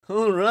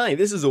Alright,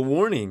 this is a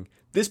warning.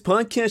 This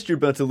podcast you're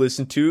about to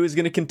listen to is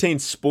going to contain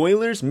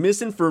spoilers,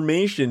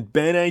 misinformation,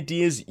 bad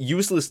ideas,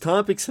 useless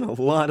topics, and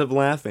a lot of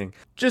laughing.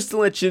 Just to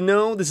let you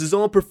know, this is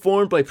all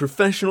performed by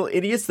professional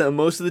idiots that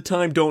most of the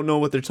time don't know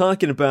what they're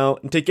talking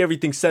about and take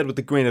everything said with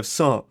a grain of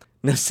salt.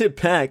 Now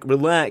sit back,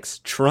 relax,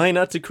 try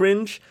not to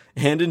cringe,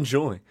 and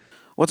enjoy.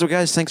 What's up,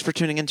 guys? Thanks for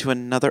tuning in to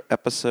another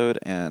episode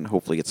and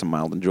hopefully get some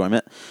mild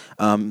enjoyment.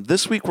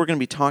 This week we're going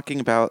to be talking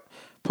about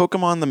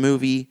Pokemon the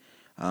movie,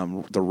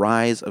 The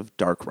Rise of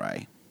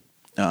Darkrai.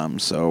 We're going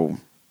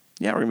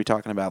to be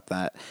talking about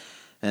that.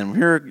 And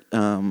we're,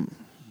 I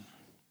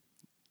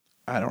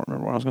don't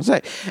remember what I was going to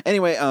say.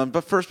 Anyway,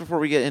 but first, before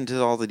we get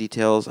into all the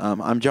details,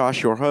 I'm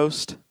Josh, your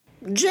host.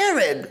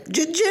 Jared!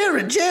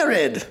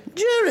 Jared!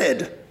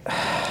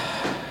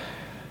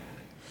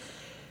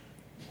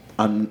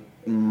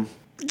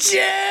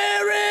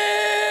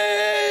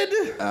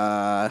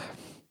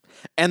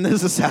 And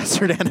this is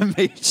Hazard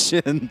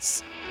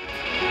Animations.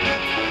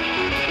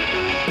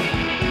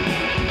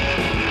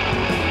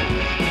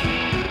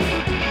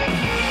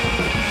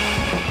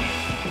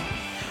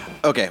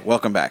 Okay,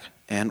 welcome back.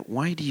 And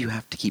why do you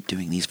have to keep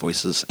doing these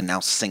voices and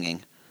now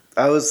singing?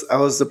 I was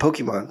the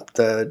Pokemon,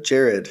 the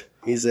Jared.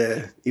 He's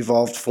a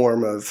evolved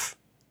form of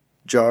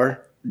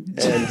Jar.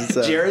 And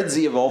Jared's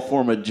the evolved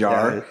form of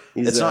Jar.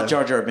 Yeah, it's not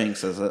Jar Jar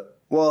Binks, is it?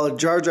 Well,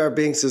 Jar Jar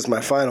Binks is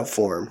my final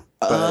form,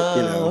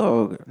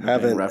 but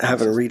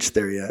haven't reached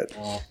there yet.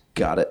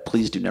 Got it.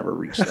 Please do never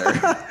reach there.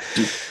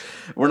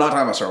 We're not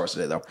talking about Star Wars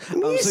today, though.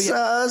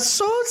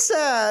 So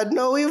sad.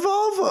 No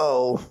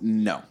Evolvo.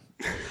 No.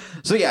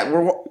 So yeah,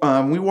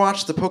 we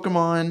watched the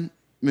Pokemon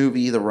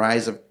movie, The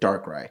Rise of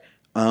Darkrai.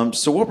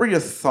 So what were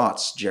your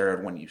thoughts,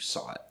 Jared, when you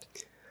saw it?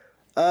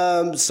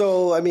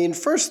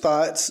 First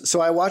thoughts. So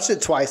I watched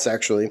it twice,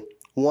 actually.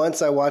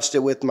 Once I watched it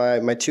with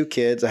my two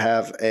kids. I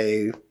have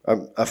a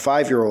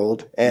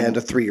 5-year-old and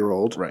a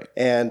 3-year-old. Right.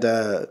 And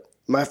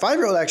my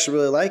 5-year-old actually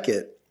really liked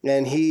it.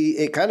 And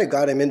it kind of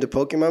got him into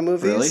Pokemon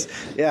movies. Really?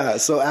 Yeah.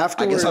 So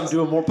afterwards, I guess I'm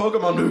doing more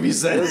Pokemon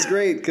movies then. It was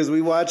great because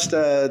we watched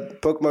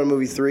Pokemon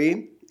movie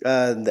 3.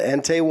 The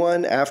Entei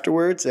one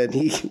afterwards, and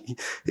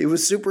he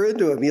was super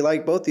into him. He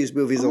liked both these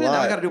movies a lot.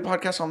 Now I got to do a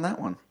podcast on that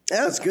one.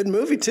 Yeah, it's a good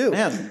movie too.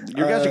 Man, you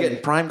guys are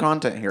getting prime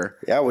content here.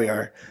 Yeah, we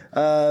are.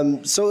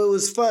 So it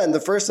was fun. The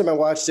first time I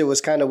watched it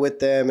was kind of with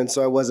them, and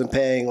so I wasn't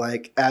paying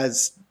like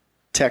as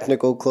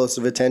technical close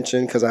of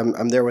attention because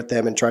I'm there with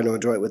them and trying to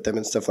enjoy it with them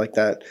and stuff like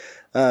that.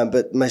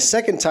 But my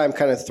second time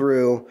kind of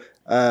through.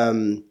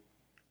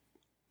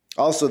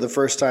 Also, the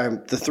first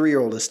time, the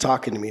 3-year-old is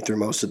talking to me through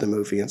most of the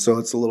movie, and so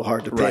it's a little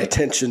hard to pay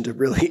attention to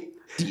really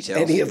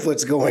any of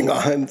what's going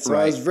on. So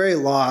I was very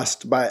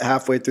lost by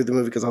halfway through the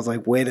movie because I was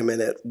like, wait a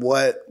minute,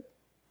 what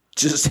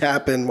just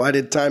happened? Why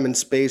did time and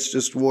space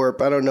just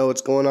warp? I don't know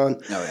what's going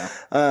on. Oh,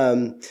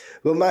 yeah.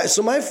 But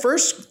my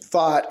first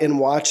thought in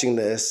watching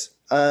this,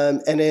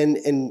 and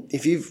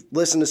if you've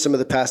listened to some of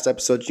the past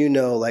episodes, you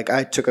know, like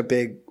I took a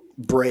big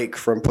break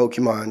from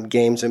Pokemon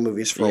games and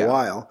movies for a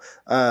while.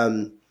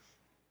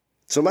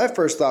 So my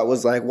first thought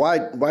was like, why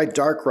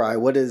Darkrai?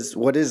 What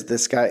is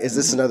this guy? Is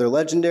this another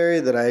legendary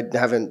that I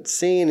haven't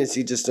seen? Is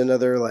he just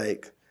another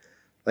like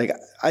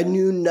I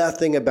knew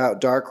nothing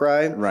about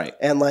Darkrai. Right.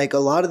 And like a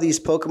lot of these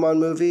Pokemon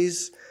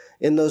movies,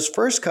 in those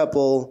first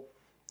couple,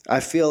 I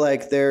feel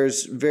like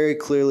there's very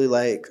clearly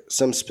like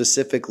some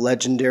specific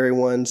legendary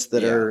ones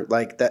that are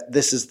like that.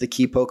 This is the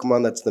key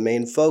Pokemon. That's the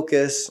main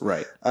focus.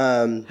 Right.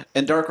 And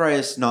Darkrai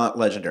is not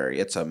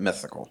legendary. It's a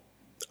mythical.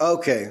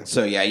 Okay.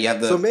 So yeah, you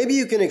have So maybe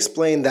you can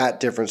explain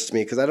that difference to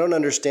me because I don't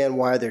understand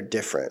why they're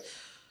different.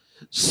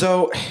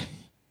 So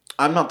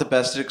I'm not the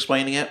best at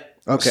explaining it.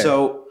 Okay.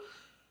 So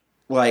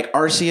like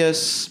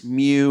Arceus,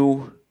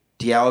 Mew,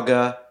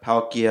 Dialga,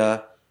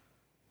 Palkia,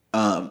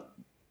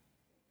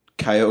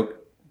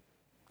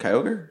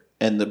 Kyogre,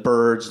 and the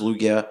birds,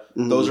 Lugia,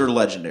 those are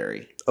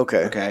legendary.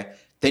 Okay. Okay.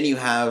 Then you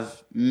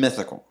have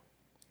mythical,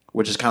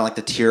 which is kind of like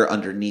the tier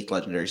underneath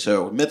legendary.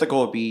 So mythical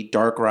would be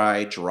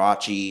Darkrai,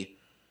 Jirachi,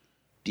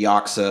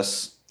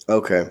 Deoxys.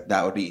 Okay.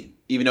 That would be,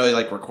 even though they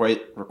like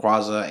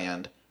Rayquaza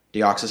and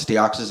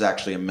Deoxys is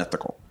actually a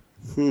mythical.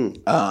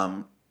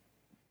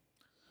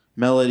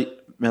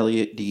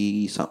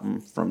 Melody something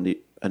from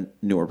a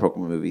newer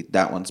Pokemon movie.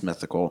 That one's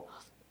mythical.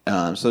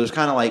 So there's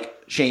kind of like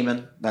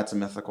Shaman. That's a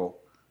mythical.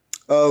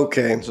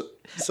 Okay.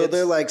 So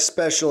they're like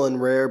special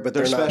and rare, but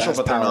they're not special, as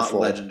but powerful.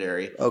 they're not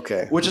legendary.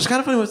 Okay. Which is kind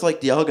of funny with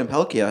like Dialga and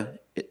Palkia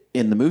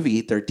in the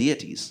movie. They're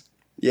deities.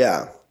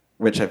 Yeah.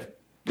 Which I'm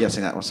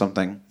guessing that was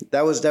something.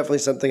 That was definitely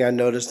something I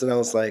noticed, and I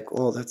was like,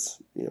 "Well, that's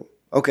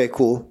okay,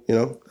 cool.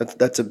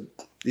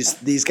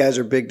 These guys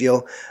are a big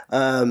deal."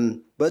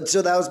 But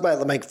so that was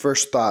my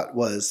first thought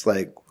was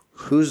like,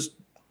 "Who's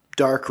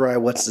Darkrai?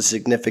 What's the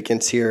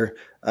significance here?"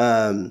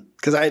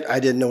 Because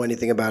I didn't know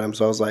anything about him,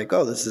 so I was like,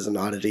 "Oh, this is an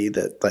oddity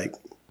that like,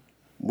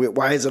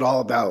 why is it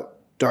all about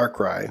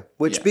Darkrai?"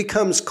 Which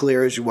becomes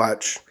clear as you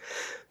watch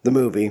the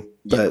movie.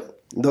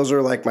 But those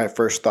are like my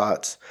first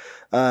thoughts.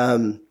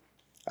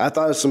 I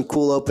thought of some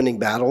cool opening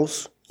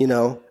battles,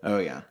 Oh,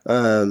 yeah.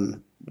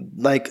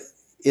 like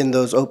in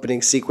those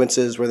opening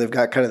sequences where they've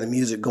got kind of the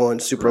music going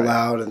super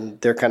loud and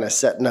they're kind of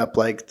setting up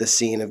like the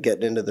scene of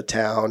getting into the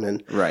town.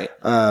 And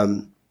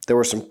there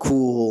were some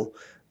cool,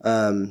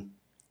 some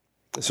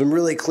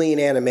really clean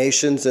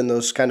animations in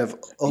those kind of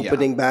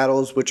opening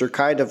battles, which are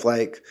kind of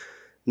like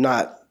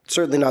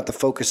certainly not the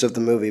focus of the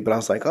movie, but I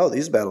was like, oh,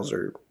 these battles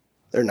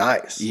they're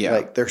nice. Yeah.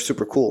 Like they're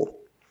super cool.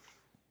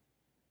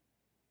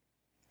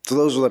 So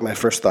those were like my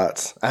first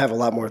thoughts. I have a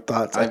lot more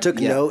thoughts. I took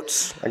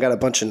notes. I got a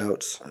bunch of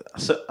notes.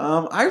 So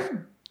I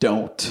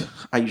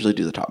usually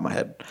do the top of my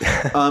head.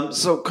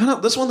 So kind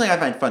of this one thing I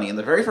find funny in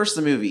the very first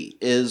of the movie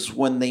is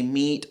when they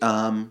meet.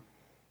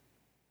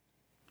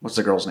 What's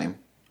the girl's name?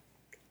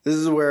 This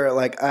is where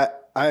like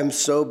I'm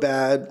so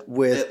bad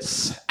with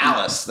It's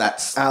Alice.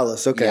 That's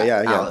Alice. Okay,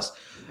 yeah. Alice.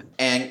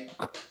 And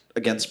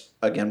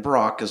again,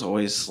 Brock is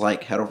always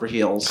like head over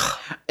heels,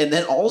 and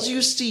then all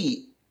you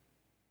see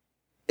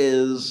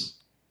is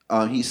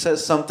he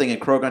says something,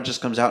 and Krogan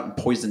just comes out and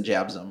poison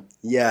jabs him.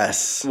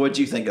 Yes. What'd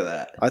you think of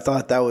that? I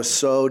thought that was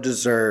so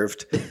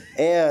deserved.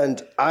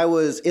 And I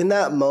was, in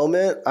that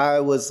moment, I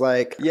was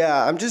like,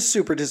 yeah, I'm just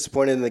super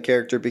disappointed in the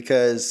character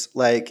because,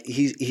 like,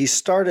 he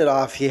started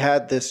off, he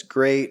had this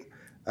great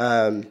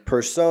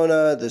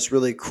persona, this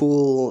really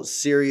cool,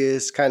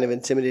 serious, kind of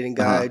intimidating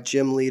guy,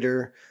 gym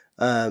leader,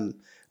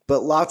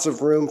 but lots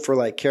of room for,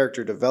 like,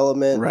 character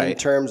development in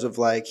terms of,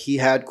 like, he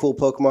had cool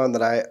Pokemon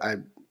that I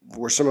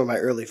were some of my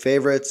early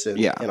favorites, and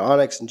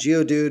Onix and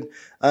Geodude.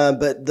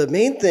 But the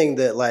main thing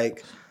that,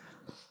 like,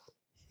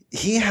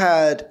 he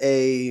had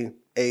a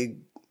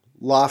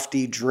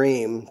lofty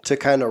dream to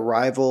kind of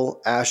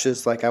rival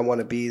Ash's, like, I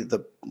want to be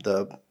the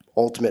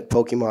ultimate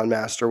Pokemon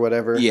master,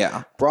 whatever.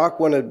 Yeah. Brock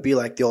wanted to be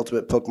like the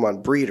ultimate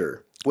Pokemon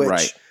breeder,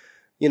 which,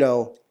 you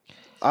know,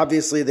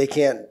 obviously they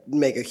can't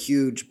make a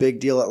huge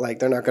big deal at, like,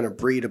 they're not going to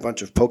breed a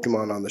bunch of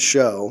Pokemon on the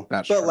show.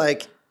 That's but true.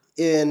 Like,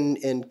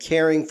 in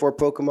caring for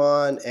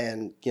Pokemon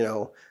and, you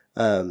know,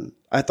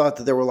 I thought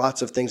that there were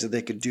lots of things that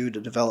they could do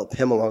to develop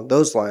him along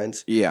those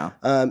lines. Yeah.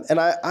 And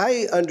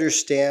I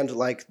understand,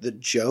 like, the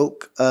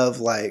joke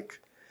of, like,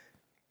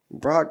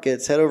 Brock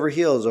gets head over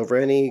heels over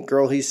any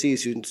girl he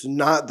sees who's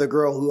not the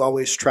girl who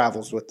always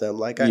travels with them.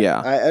 Like,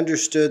 I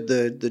understood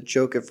the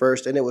joke at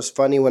first, and it was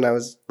funny when I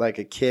was, like,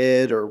 a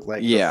kid or,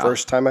 like, the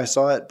first time I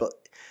saw it. But,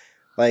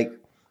 like,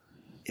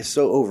 it's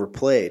so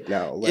overplayed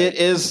now. Like, it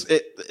is.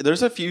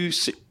 There's a few...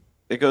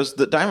 It goes,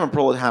 the Diamond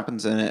Pearl, it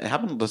happens in it. It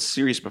happened in the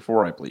series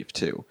before, I believe,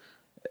 too,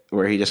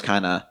 where he just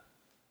kind of...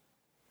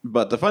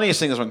 But the funniest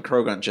thing is when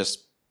Krogan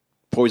just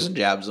poison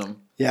jabs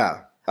him.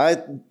 Yeah. I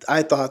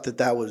thought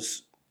that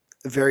was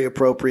very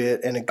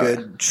appropriate and a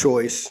good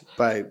choice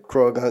by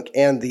Krogan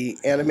and the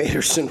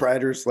animators and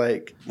writers.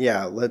 Like,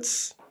 yeah,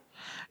 let's...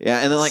 Yeah,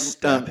 and then, like,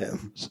 stab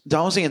him.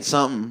 Don was saying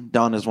something.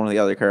 Don is one of the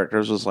other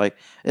characters, was like,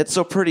 it's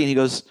so pretty. And he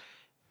goes,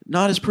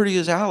 not as pretty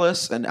as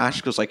Alice. And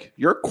Ash goes like,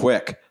 you're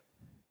quick.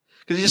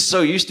 Because he's just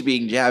so used to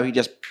being jabbed, he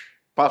just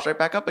pops right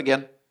back up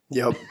again.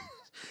 Yep.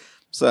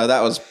 So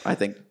that was, I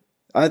think...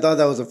 I thought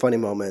that was a funny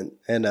moment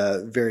and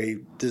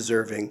very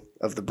deserving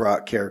of the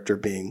Brock character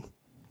being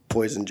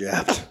poison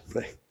jabbed.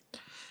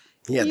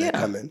 He had that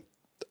coming.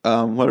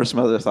 What are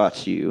some other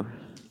thoughts you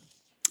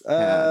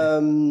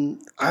had?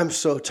 I'm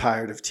so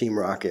tired of Team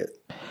Rocket.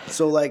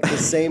 So, like, the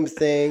same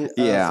thing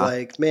of,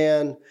 like,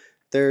 man,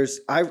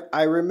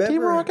 I remember...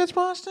 Team Rocket's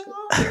Boston.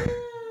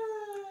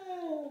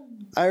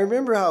 I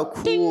remember how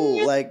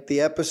cool, like,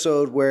 the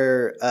episode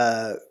where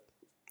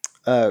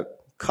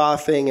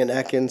Coughing and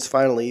Ekans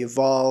finally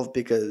evolve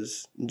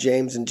because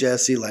James and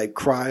Jesse, like,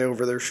 cry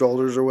over their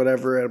shoulders or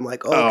whatever. And I'm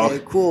like,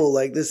 okay, cool.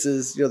 Like, this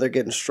is, you know, they're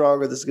getting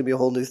stronger. This is going to be a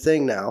whole new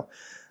thing now.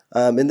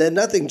 And then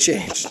nothing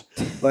changed.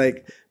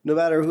 Like, no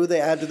matter who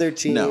they add to their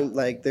team,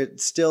 like, they're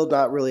still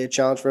not really a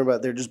challenge for them,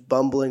 but they're just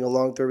bumbling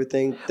along through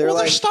everything. They're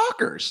they're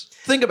stalkers.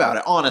 Think about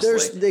it,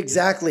 honestly.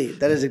 Exactly.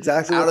 That is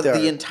exactly out what they of are.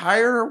 the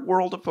entire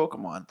world of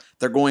Pokemon,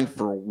 they're going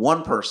for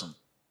one person.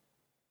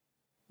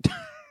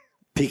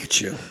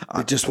 Pikachu.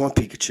 They just want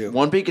Pikachu.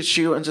 One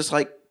Pikachu, and just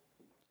like,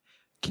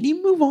 can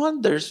you move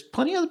on? There's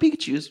plenty of other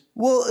Pikachus.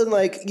 Well, and,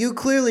 like, you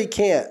clearly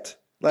can't.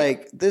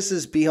 Like, this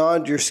is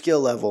beyond your skill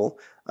level.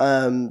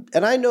 And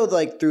I know,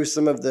 like, through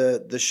some of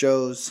the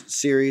show's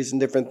series and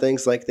different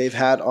things, like, they've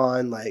had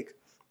on, like,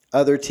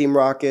 other Team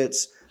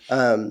Rockets.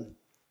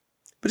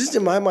 But just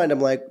in my mind, I'm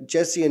like,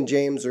 Jesse and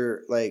James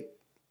are like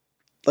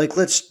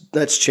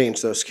let's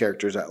change those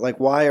characters out.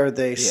 Like, why are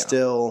they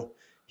still,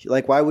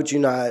 like, why would you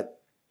not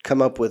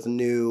come up with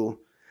new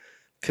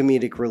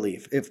comedic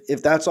relief?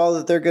 If that's all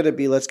that they're going to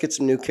be, let's get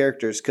some new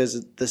characters,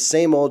 because the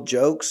same old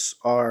jokes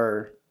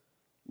are,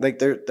 like,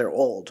 they're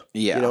old,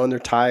 you know, and they're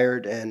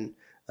tired, and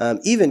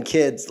even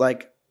kids,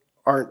 like,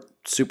 aren't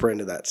super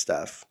into that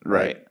stuff.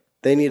 Right. Like,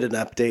 they need an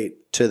update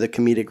to the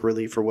comedic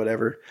relief or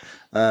whatever.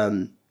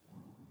 And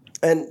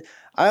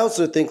I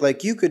also think,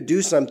 like, you could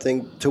do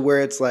something to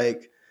where it's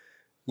like,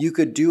 you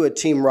could do a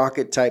Team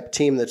Rocket type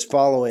team that's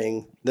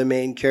following the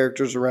main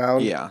characters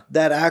around. Yeah.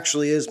 That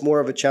actually is more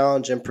of a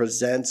challenge and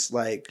presents,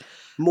 like,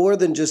 more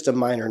than just a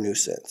minor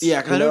nuisance.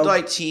 Yeah, because I know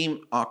like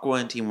Team Aqua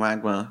and Team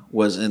Magma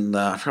was in the,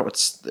 I forgot what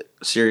the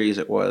series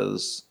it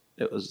was.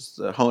 It was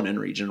the Hoenn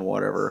region or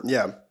whatever.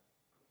 Yeah.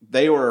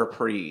 They went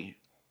pretty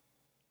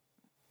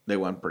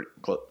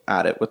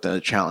at it with the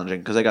challenging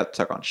because they got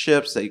stuck on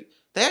ships. They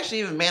actually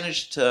even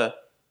managed to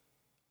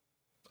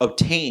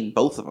obtain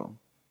both of them.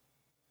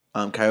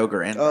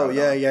 Kyogre and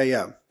Groudon.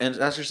 Yeah. And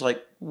that's just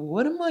like,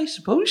 what am I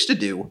supposed to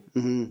do?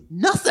 Mm-hmm.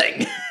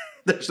 Nothing.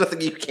 There's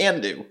nothing you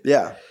can do.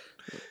 Yeah.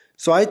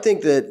 So I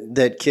think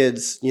that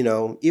kids,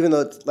 even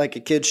though it's like a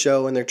kid's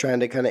show and they're trying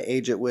to kind of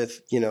age it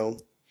with,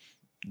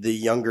 the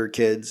younger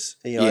kids,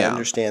 I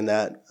understand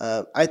that.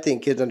 I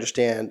think kids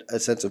understand a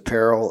sense of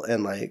peril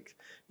and like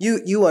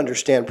you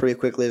understand pretty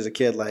quickly as a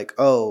kid, like,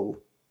 oh,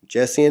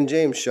 Jesse and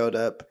James showed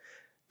up.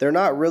 They're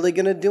not really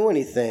going to do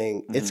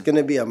anything. Mm-hmm. It's going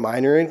to be a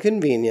minor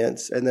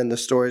inconvenience. And then the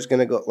story's going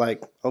to go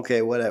like,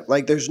 okay, whatever.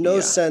 Like there's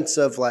no sense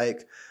of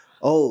like,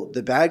 oh,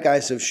 the bad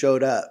guys have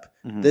showed up.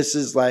 Mm-hmm. This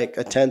is like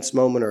a tense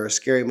moment or a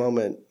scary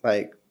moment.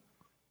 Like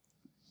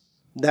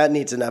that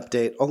needs an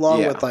update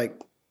along with like,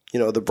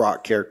 the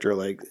Brock character.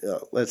 Like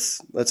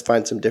let's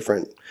find some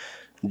different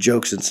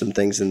jokes and some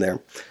things in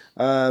there.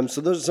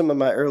 So those are some of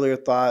my earlier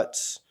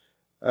thoughts.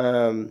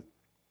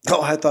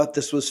 I thought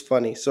this was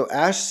funny. So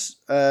Ash,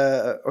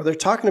 or they're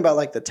talking about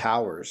like the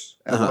towers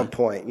at one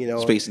point,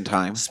 Space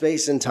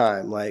and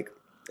time. Like,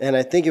 and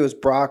I think it was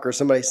Brock or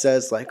somebody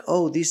says like,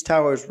 oh, these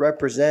towers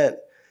represent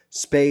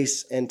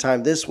space and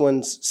time. This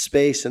one's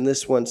space and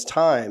this one's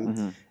time.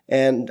 Mm-hmm.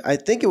 And I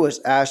think it was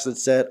Ash that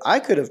said, I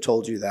could have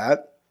told you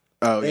that.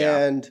 Oh, yeah.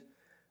 And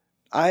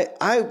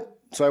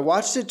so I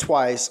watched it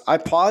twice. I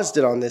paused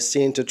it on this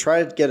scene to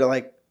try to get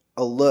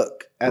a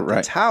look at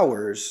the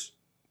towers.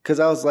 Cause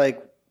I was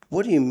like,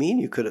 what do you mean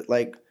you could have,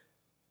 like,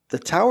 the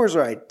towers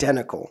are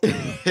identical.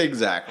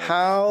 Exactly.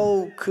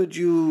 How could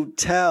you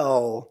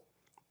tell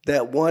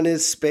that one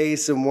is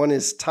space and one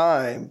is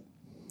time?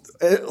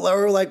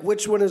 Or like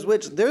which one is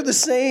which? They're the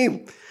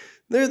same.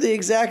 They're the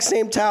exact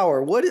same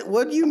tower. What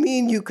do you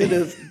mean you could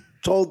have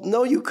told?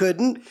 No, you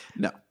couldn't.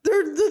 No.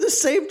 They're the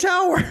same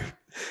tower.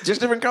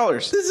 Just different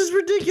colors. This is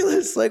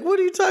ridiculous. Like, what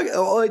are you talking?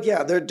 Oh,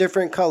 yeah, they're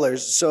different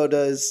colors. So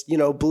does,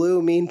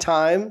 blue mean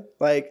time?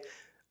 Like,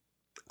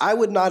 I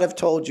would not have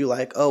told you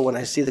like, oh, when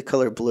I see the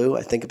color blue,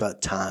 I think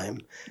about time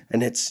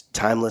and its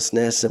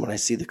timelessness. And when I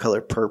see the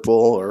color purple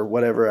or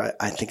whatever,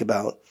 I think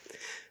about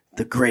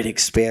the great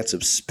expanse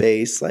of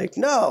space. Like,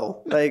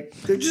 no, like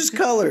they're just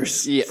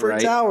colors for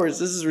towers.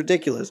 This is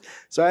ridiculous.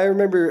 So I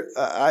remember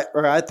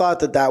I thought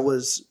that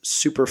was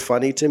super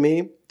funny to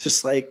me.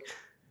 Just like,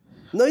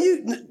 no,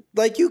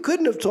 you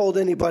couldn't have told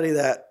anybody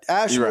that.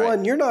 Ash,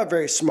 one, you're not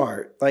very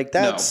smart. Like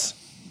that's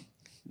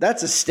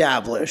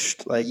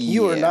established. Like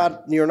you're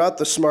not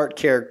the smart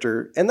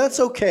character, and that's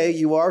okay.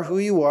 You are who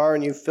you are,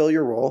 and you fill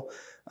your role.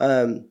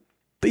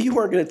 But you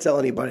weren't going to tell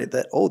anybody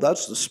that. Oh,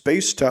 that's the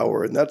space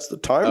tower, and that's the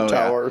time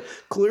tower. Yeah.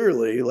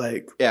 Clearly,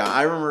 like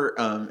I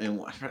remember in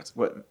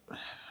what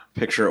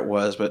picture it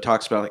was, but it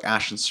talks about like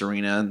Ash and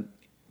Serena, and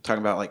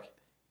talking about like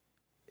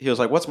he was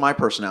like, "What's my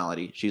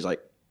personality?" She's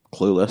like,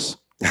 "Clueless."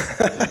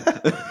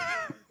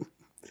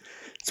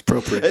 It's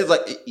appropriate. It's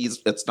like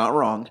it's not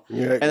wrong.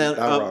 Yeah, and then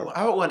how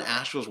about when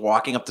Ash was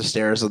walking up the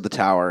stairs of the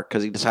tower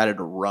because he decided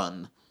to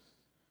run,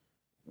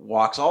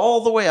 walks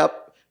all the way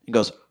up and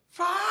goes,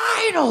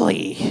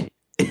 "Finally!"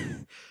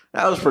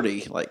 That was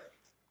pretty like.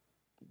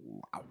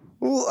 Wow.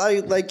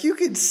 Well, you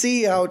can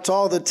see how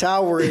tall the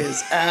tower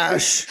is,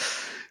 Ash.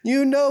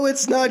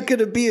 It's not going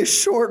to be a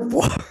short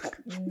walk.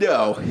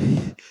 No.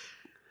 And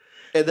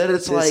then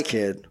it's this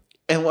kid.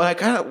 And what I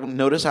kind of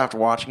noticed after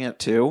watching it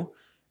too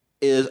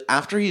is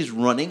after he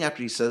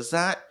says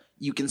that,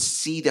 you can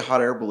see the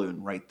hot air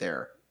balloon right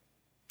there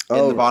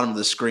in the bottom of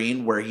the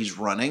screen where he's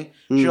running.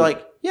 So you're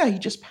like, yeah, he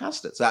just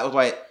passed it. So that was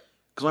why,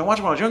 because when I watched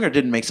it when I was younger, it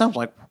didn't make sense. I'm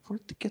like,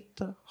 where'd they get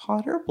the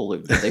hot air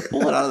balloon? Did they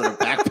pull it out of their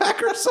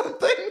backpack or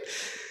something?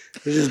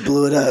 They just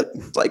blew it up.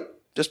 It's like,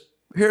 just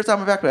here's out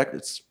my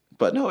backpack.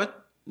 But no, it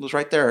was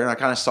right there. And I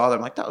kind of saw that.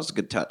 I'm like, that was a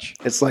good touch.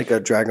 It's like a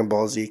Dragon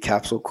Ball Z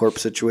Capsule Corp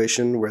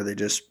situation where they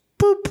just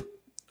boop.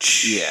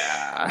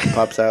 Yeah.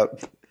 Pops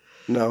out.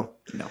 No.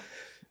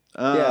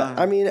 Yeah,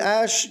 I mean,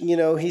 Ash,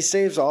 he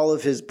saves all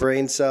of his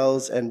brain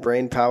cells and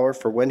brain power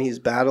for when he's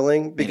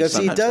battling because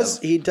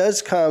he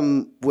does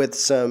come with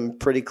some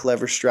pretty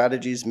clever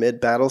strategies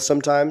mid-battle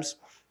sometimes,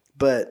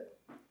 but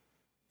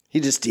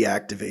he just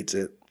deactivates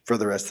it for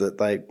the rest of it.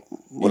 Like,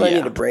 what I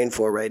need a brain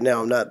for right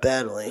now? I'm not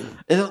battling.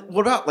 And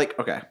what about,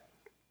 okay,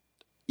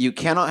 you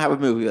cannot have a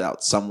movie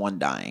without someone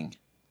dying.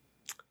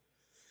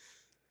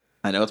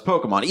 I know it's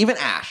Pokemon. Even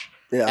Ash.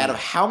 Yeah. Out of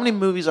how many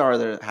movies are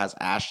there that has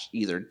Ash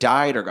either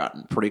died or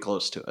gotten pretty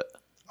close to it?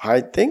 I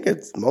think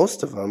it's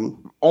most of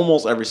them.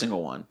 Almost every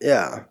single one.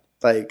 Yeah.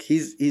 Like,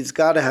 he's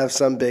got to have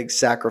some big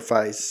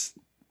sacrifice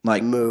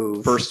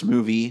move. First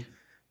movie.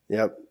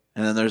 Yep.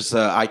 And then there's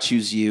I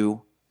Choose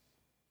You.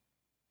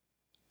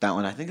 That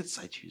one, I think it's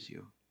I Choose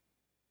You.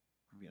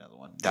 Maybe another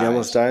one. Did he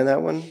almost die in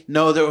that one?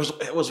 No,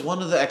 it was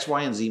one of the X,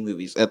 Y, and Z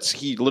movies.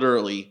 He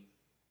literally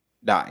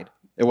died.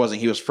 It wasn't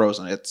he was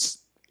frozen.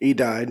 He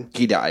died.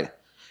 He died.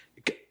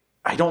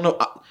 I don't know.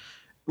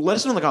 Let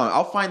us know in the comments.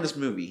 I'll find this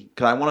movie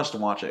because I want us to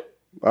watch it.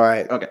 All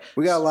right. Okay.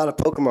 We got a lot of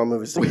Pokemon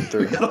movies to get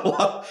through. We got a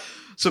lot.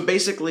 So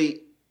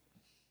basically,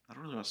 I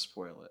don't really want to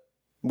spoil it.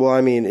 Well,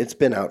 I mean, it's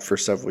been out for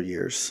several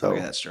years, so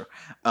Okay, that's true.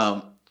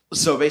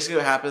 So basically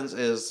what happens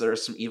is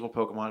there's some evil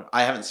Pokemon.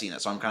 I haven't seen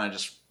it, so I'm kind of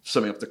just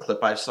summing up the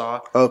clip I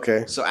saw.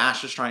 okay. So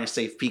Ash is trying to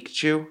save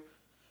Pikachu,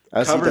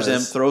 As he covers him,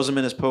 does. throws him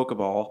in his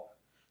Pokeball,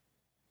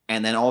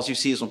 and then all you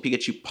see is when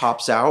Pikachu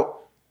pops out,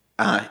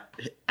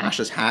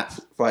 Ash's hat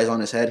flies on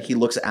his head. He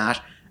looks at Ash,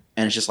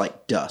 and it's just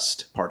like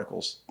dust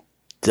particles.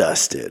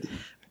 Dusted.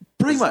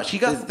 Pretty much. He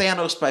got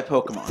Thanos by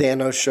Pokemon.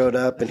 Thanos showed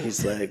up, and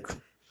he's like,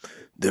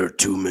 "There are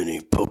too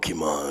many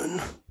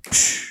Pokemon.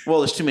 Well,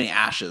 there's too many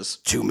Ashes.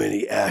 Too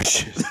many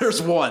ashes."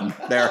 There's one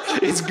there.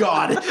 It's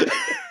gone.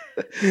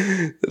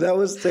 That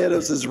was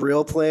Thanos'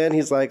 real plan.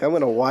 He's like, I'm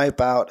going to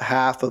wipe out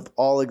half of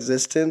all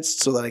existence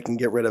so that I can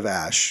get rid of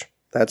Ash.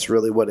 That's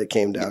really what it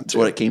came down That's to.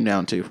 what it came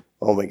down to.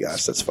 Oh my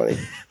gosh, that's funny.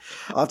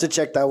 I'll have to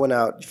check that one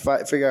out.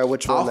 Figure out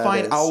which one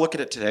that is. I'll look at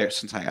it today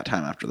since I got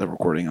time after the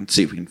recording and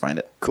see if we can find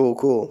it.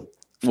 Cool.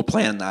 We'll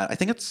plan that. I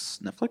think it's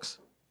Netflix.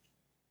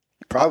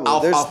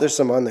 Probably. There's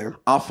some on there.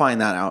 I'll find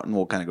that out and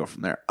we'll kind of go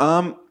from there.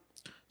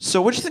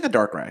 So what'd you think of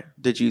Darkrai?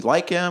 Did you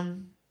like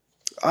him?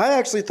 I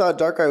actually thought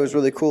Darkrai was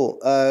really cool.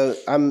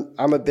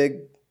 I'm a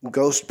big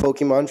Ghost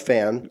Pokemon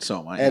fan. So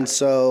am I. And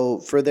so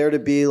for there to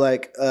be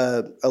like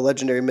a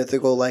legendary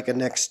mythical, like a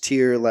next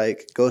tier,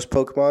 like Ghost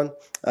Pokemon.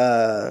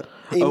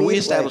 we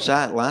established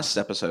that last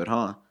episode,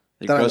 huh?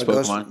 The That I'm Ghost a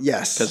Ghost- Pokemon.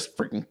 yes. Because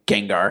freaking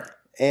Gengar.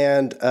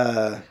 And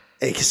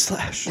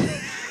Aegislash.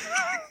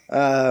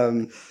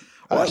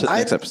 Watch the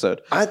next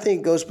episode. I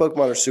think Ghost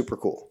Pokemon are super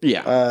cool.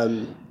 Yeah. I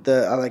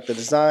like the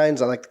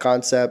designs. I like the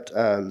concept.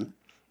 And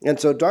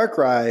so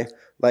Darkrai,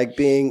 like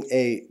being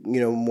a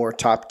more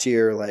top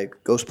tier like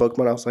Ghost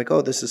Pokemon, I was like,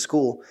 oh, this is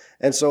cool.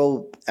 And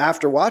so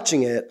after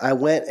watching it, I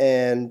went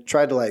and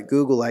tried to like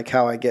Google like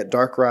how I get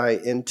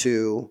Darkrai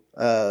into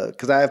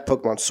because I have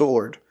Pokemon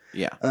Sword.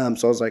 Yeah.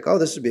 So I was like, oh,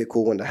 this would be a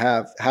cool one to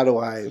have. How do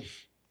I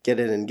get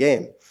it in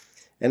game?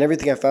 And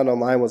everything I found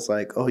online was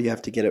like, oh, you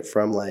have to get it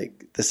from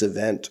like this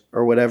event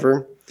or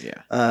whatever.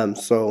 Yeah.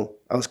 So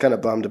I was kind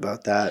of bummed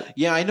about that.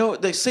 Yeah, I know.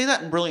 They say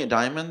that in Brilliant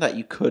Diamond that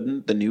you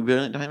couldn't, the new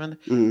Brilliant Diamond.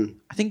 Mm.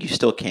 I think you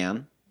still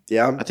can.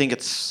 Yeah. I think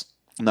it's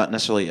not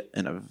necessarily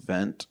an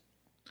event.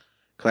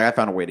 Because I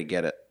found a way to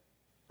get it.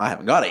 I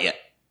haven't got it yet.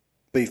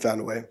 But you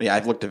found a way. Yeah,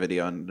 I've looked at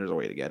video and there's a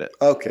way to get it.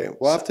 Okay.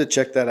 We'll have to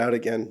check that out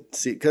again.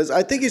 See, because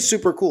I think it's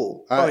super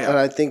cool. And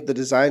I think the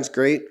design's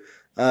great.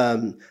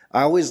 I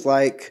always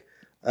like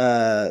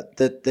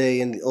that they,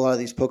 in a lot of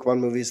these Pokemon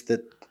movies,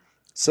 that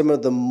some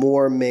of the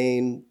more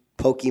main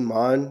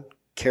Pokemon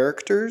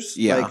characters,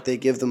 like they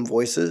give them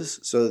voices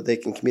so that they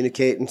can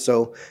communicate. And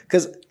so,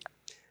 because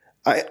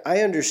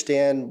I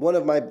understand one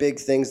of my big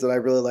things that I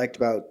really liked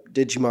about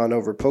Digimon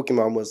over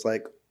Pokemon was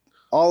like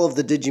all of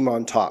the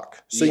Digimon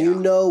talk. So you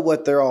know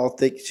what they're all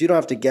thinking. So you don't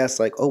have to guess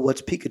like, oh,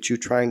 what's Pikachu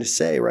trying to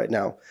say right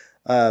now?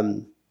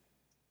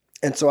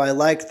 And so I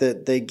like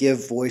that they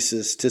give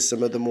voices to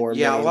some of the more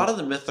Yeah, main, a lot of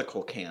the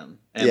mythical can.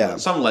 And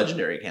some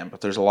legendary can,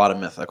 but there's a lot of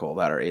mythical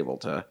that are able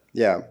to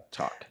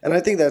talk. And I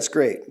think that's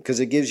great because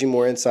it gives you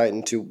more insight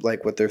into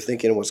like what they're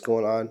thinking and what's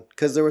going on.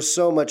 Because there was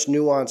so much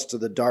nuance to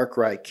the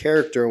Darkrai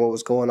character and what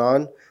was going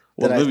on.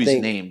 Well, the movie's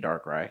think, named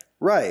Darkrai.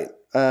 Right.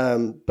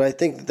 But I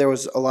think that there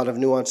was a lot of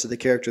nuance to the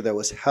character that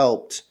was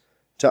helped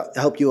to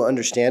help you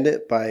understand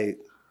it by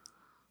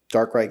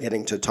Darkrai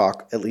getting to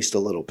talk at least a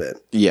little bit.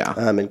 Yeah.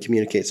 And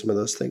communicate some of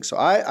those things. So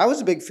I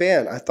was a big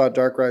fan. I thought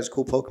Darkrai is a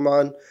cool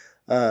Pokemon.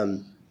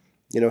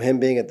 Him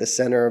being at the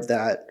center of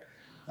that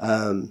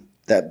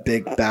that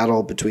big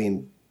battle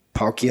between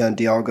Palkia and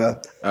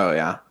Dialga. Oh,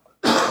 yeah.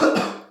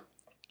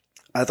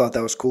 I thought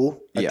that was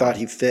cool. I thought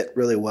he fit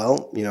really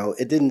well.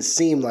 It didn't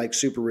seem like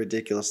super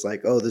ridiculous.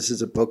 Like, oh, this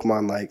is a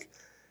Pokemon like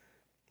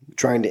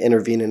trying to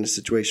intervene in a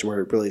situation where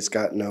it really's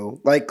got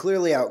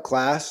clearly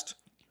outclassed,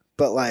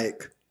 but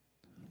like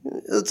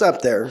it's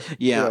up there.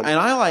 Yeah, and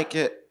I like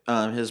it.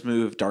 His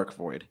move, Dark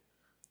Void.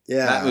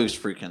 Yeah, that move's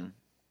freaking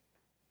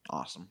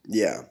awesome.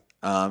 Yeah,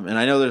 and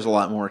I know there's a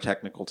lot more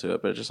technical to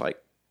it, but just like,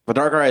 but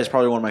Darkrai is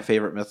probably one of my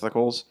favorite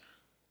mythicals.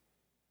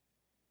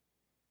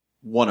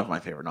 One of my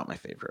favorite, not my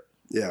favorite.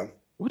 Yeah.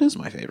 What is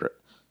my favorite?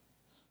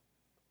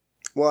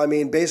 Well, I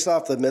mean, based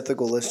off the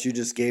mythical list you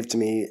just gave to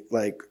me,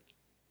 like,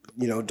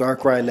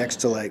 Darkrai next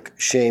to like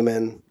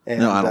Shaman. And,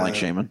 no, I don't like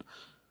Shaman.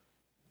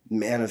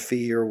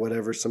 Manaphy or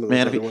whatever some of the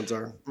other ones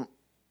are.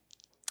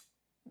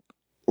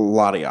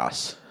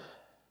 Latios.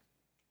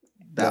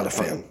 Not a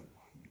fan.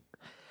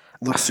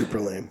 Looks super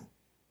lame.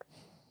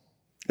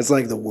 It's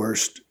like the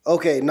worst.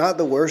 Okay, not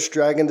the worst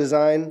dragon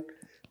design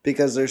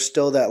because there's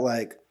still that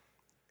like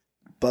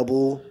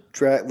bubble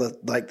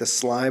like the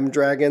slime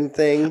dragon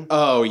thing.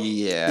 Oh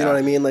yeah. You know what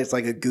I mean? Like it's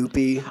like a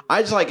goopy.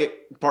 I just like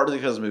it partly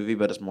because of the movie,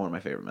 but it's one of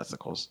my favorite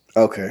mythicals.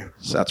 Okay.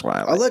 So that's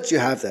why I'll let you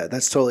have that.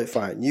 That's totally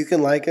fine. You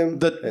can like him.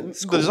 The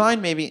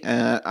design maybe.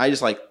 I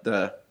just like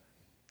the.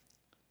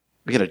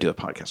 We got to do a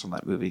podcast on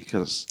that movie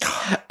because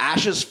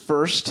Ash's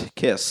first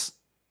kiss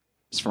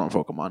It's from a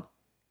Pokemon.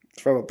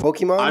 From a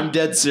Pokemon? I'm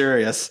dead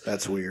serious.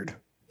 That's weird.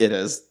 It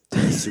is.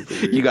 Super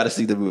weird. You got to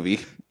see the movie.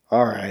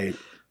 All right.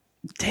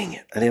 Dang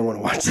it. I didn't want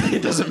to watch that.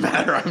 It doesn't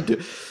matter.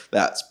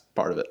 That's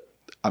part of it.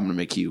 I'm going to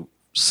make you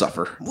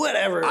suffer.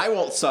 Whatever. I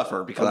won't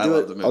suffer because I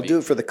love the movie. I'll do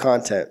it for the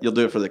content. You'll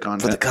do it for the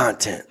content. For the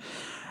content.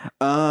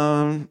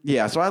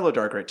 Yeah, so I love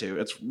Darkrai too.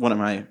 It is one of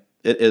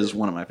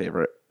my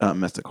favorite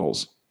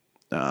mythicals.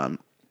 I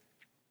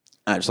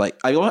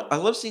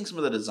love seeing some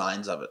of the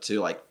designs of it too.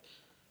 Like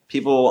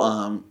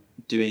people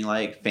doing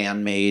like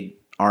fan made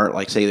art,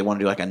 like say they want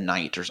to do like a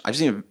knight, or I've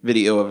seen a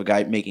video of a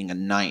guy making a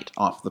knight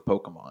off the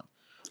Pokemon.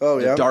 Oh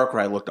yeah, the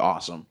Darkrai looked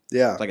awesome.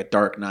 Yeah, it's like a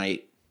Dark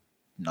Knight,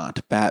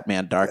 not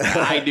Batman Dark Knight.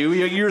 I do.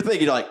 You're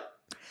thinking like,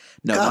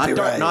 no,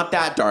 not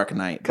that Dark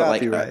Knight.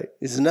 Copyright. But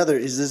He's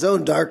his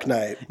own Dark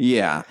Knight.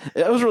 Yeah,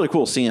 it was really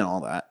cool seeing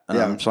all that.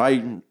 So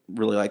I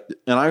really liked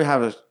it, and I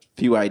have a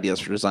few ideas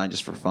for design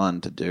just for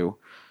fun to do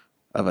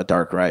of a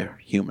Darkrai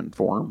human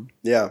form.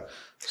 Yeah.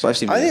 So I've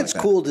seen. I think it's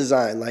cool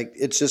design. Like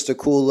it's just a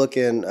cool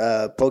looking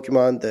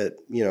Pokemon that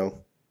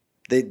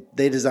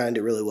they designed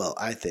it really well.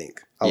 I think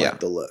I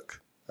like the look.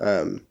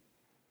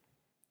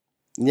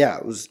 Yeah,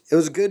 it was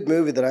a good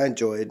movie that I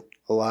enjoyed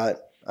a lot.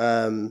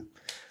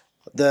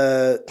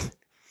 The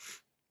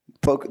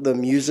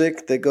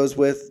music that goes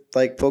with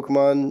like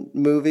Pokemon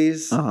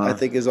movies, I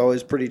think is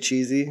always pretty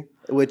cheesy,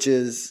 which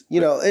is,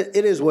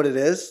 it is what it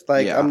is.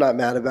 Like I'm not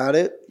mad about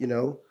it,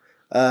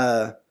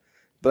 but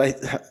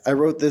I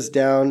wrote this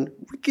down.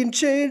 We can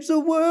change the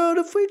world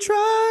if we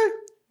try.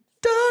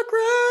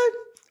 Darkrai.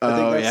 I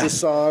think that's the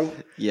song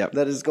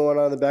that is going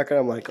on in the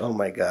background. I'm like, oh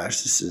my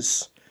gosh, this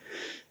is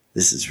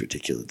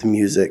ridiculous. The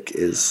music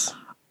is.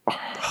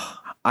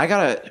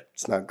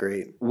 It's not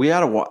great.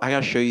 I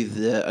gotta show you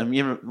the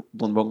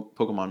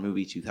Pokemon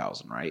movie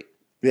 2000, right?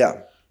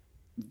 Yeah.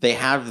 They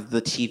have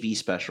the TV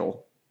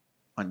special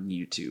on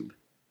YouTube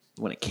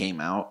when it came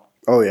out.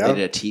 Oh yeah. They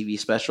did a TV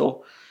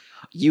special.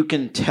 You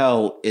can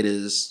tell it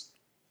is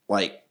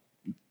like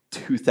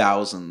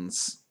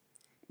 2000s.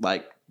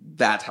 Like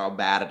that's how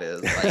bad it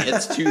is. Like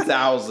it's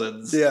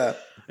 2000s. Yeah.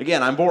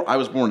 Again, I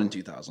was born in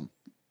 2000,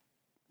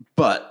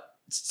 but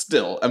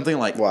still, I'm thinking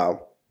like,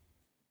 wow.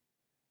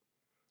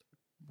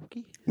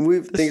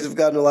 Things have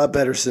gotten a lot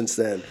better since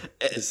then.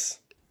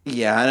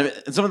 Yeah,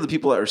 and some of the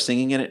people that were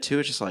singing in it too,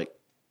 it's just like,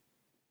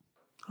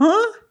 huh?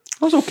 I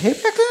was okay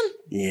back then.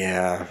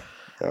 Yeah.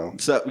 Oh.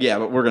 So yeah,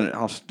 but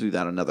I'll do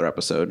that another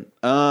episode.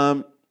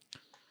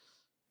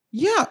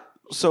 Yeah.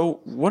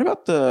 So what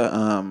about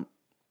the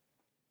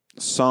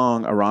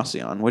song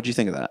Aracion? What did you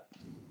think of that?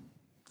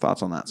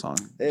 Thoughts on that song?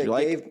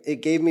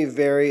 It gave me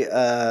very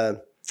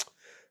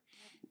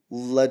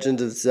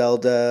Legend of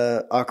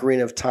Zelda,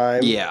 Ocarina of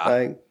Time. Yeah.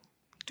 Like,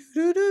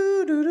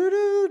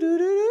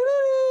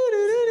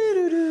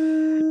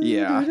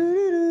 yeah.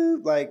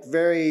 Like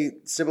very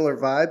similar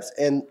vibes,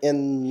 and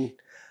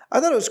I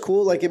thought it was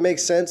cool. Like it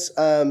makes sense.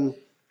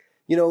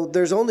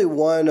 There's only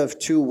one of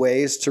two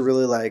ways to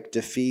really like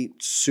defeat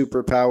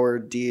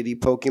superpowered deity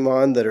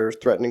Pokemon that are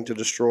threatening to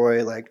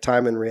destroy like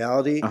time and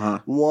reality.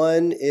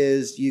 One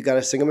is you got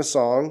to sing them a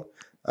song.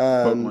 So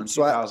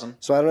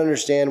I don't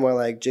understand why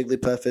like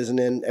Jigglypuff isn't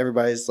in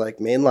everybody's like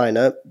main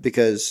lineup,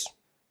 because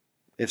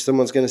if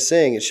someone's gonna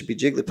sing, it should be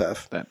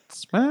Jigglypuff.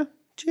 That's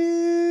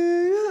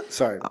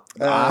sorry,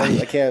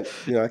 I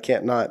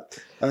can't not.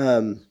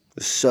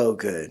 So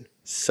good.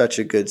 Such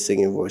a good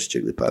singing voice,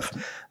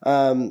 Jigglypuff.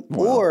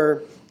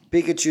 Or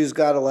Pikachu's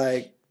got to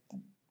like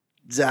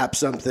zap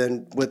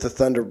something with a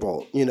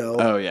Thunderbolt,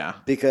 Oh yeah.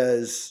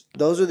 Because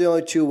those are the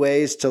only two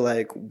ways to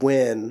like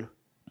win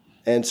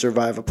and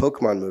survive a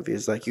Pokemon movie.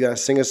 Is like you got to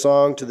sing a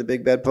song to the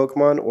big bad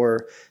Pokemon,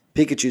 or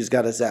Pikachu's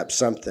got to zap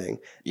something.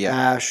 Yeah.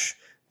 Ash,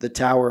 the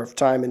Tower of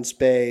Time and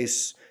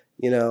Space,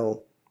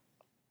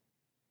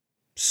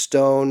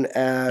 Stone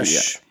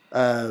Ash,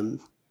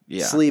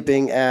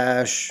 Sleeping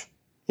Ash,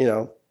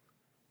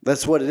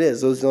 That's what it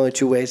is. Those are the only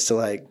two ways to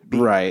like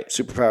beat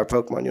superpower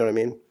Pokemon. You know what I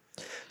mean?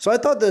 So I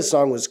thought this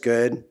song was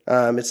good.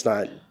 It's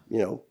not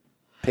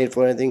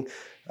painful or anything.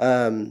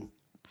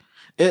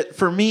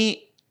 For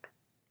me,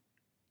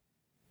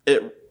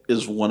 it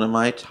is one of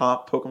my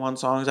top Pokemon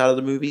songs out of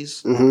the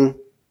movies. Mm-hmm.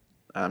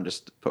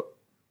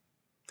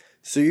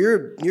 So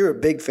you're a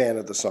big fan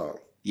of the song.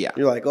 Yeah.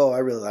 You're like, oh, I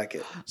really like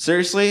it.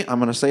 Seriously, I'm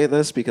gonna say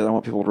this because I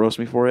want people to roast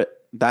me for it.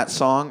 That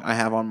song I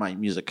have on my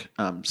music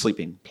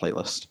sleeping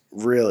playlist.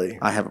 Really?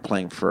 I have it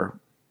playing for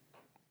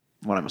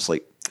when I'm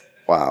asleep.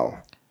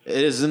 Wow.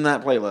 It is in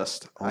that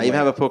playlist. I even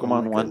have a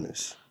Pokemon one.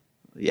 Goodness.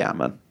 Yeah, I'm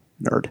a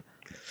nerd.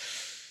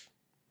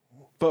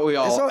 But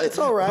it's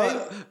all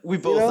right. But we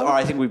both are.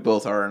 I think we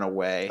both are in a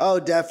way. Oh,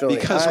 definitely.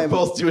 Because we're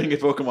both doing a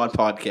Pokemon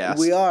podcast.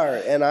 We are,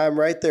 and I'm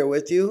right there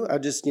with you. I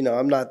just,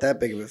 I'm not that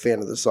big of a fan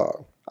of the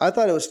song. I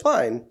thought it was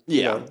fine.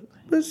 Yeah.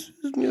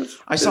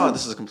 I saw it.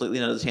 This is a completely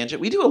another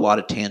tangent. We do a lot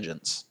of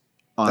tangents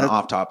on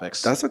off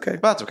topics. That's okay.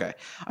 But that's okay.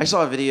 I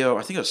saw a video.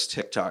 I think it was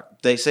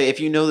TikTok. They say if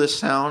you know this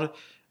sound,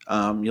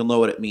 you'll know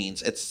what it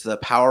means. It's the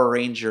Power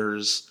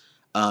Rangers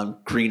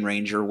Green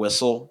Ranger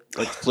whistle,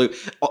 like flute.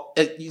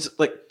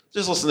 Like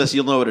just listen to this.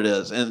 You'll know what it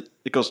is. And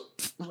it goes,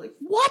 I'm like,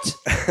 what?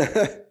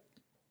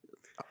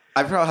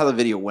 I forgot how the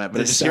video went,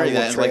 but it's just hearing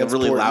that and like a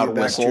really loud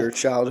whistle. Back to your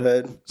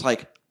childhood. It's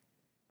like,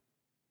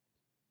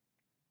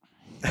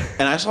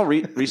 and I saw a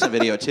recent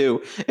video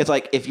too. It's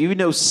like, if you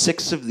know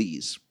 6 of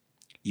these,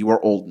 you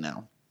are old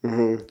now.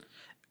 Mm-hmm.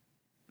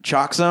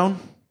 Chalk Zone,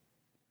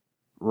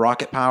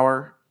 Rocket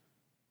Power,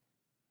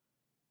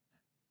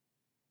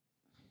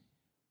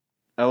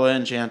 Ella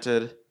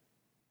Enchanted,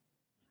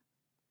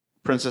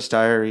 Princess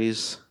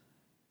Diaries.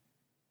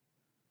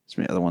 What's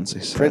the other ones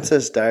they said?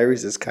 Princess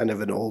Diaries is kind of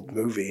an old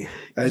movie.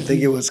 I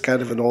think it was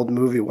kind of an old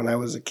movie when I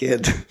was a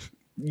kid.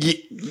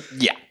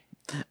 Yeah.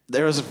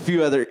 There was a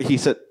few other, he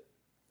said,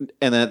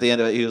 and then at the end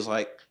of it, he was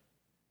like,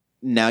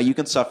 now you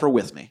can suffer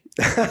with me.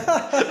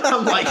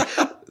 I'm like,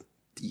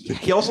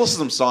 he also listened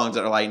to some songs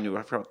that are like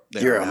new.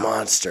 You're a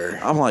monster.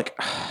 I'm like,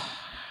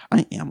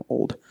 I am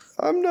old.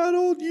 I'm not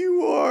old.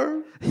 You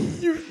are.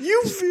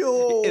 You feel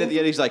old. And at the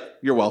end, he's like,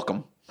 you're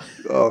welcome.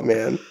 Oh,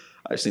 man.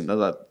 I've seen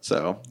that.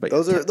 So, but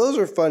those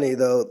are funny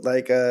though.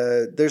 Like,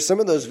 there's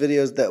some of those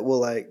videos that will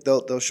like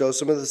they'll show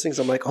some of those things.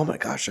 I'm like, oh my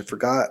gosh, I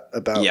forgot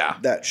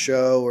about that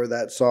show or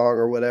that song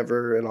or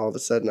whatever. And all of a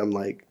sudden, I'm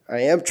like, I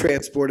am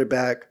transported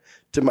back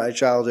to my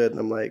childhood. And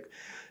I'm like,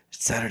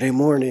 it's Saturday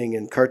morning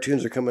and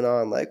cartoons are coming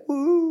on. Like,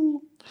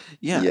 woo,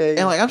 yeah. Yay.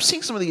 And like I'm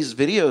seeing some of these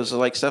videos of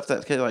like stuff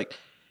that like,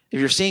 if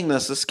you're seeing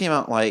this came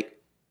out like.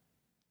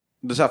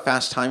 This is how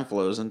fast time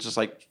flows, and just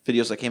like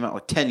videos that came out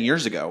like 10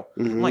 years ago.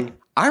 Mm-hmm. I'm like,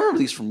 I remember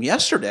these from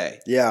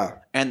yesterday. Yeah,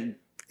 and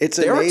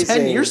they were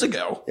 10 years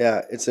ago.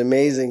 Yeah, it's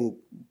amazing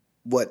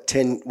what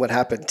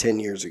happened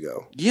 10 years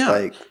ago. Yeah,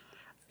 like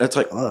it's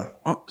like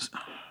what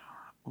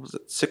was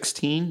it?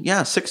 16?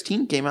 Yeah,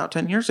 16 came out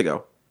 10 years ago.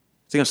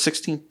 I think it was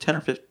 16, 10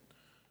 or 15.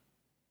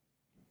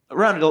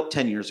 Around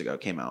 10 years ago,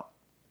 came out.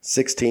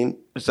 16.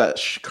 It's that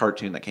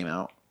cartoon that came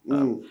out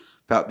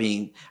about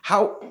being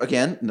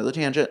again another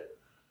tangent.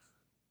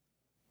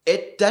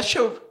 That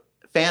show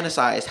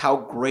fantasized how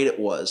great it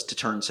was to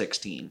turn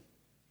 16.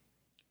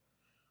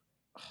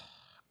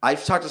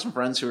 I've talked to some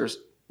friends who are a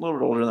little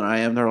bit older than I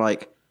am. They're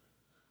like,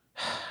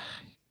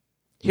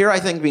 here I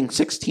think being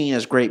 16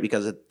 is great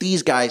because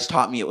these guys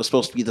taught me it was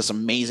supposed to be this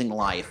amazing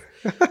life.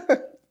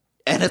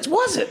 And it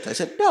wasn't. I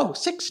said, no,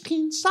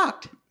 16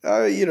 sucked.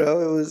 It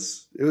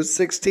was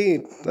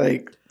 16.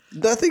 Like,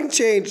 nothing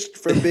changed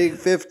from being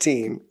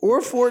 15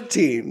 or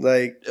 14.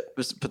 Like,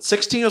 but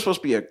 16 was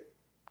supposed to be a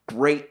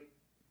great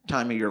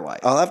time of your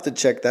life. I'll have to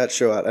check that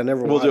show out. I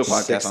never watched 16. We'll do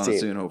a podcast on it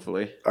soon,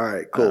 hopefully. All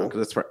right, cool.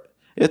 Because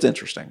it's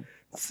interesting.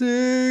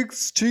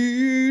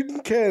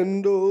 16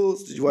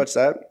 candles. Did you watch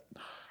that?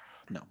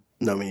 No.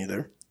 No, me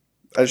neither.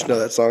 I just know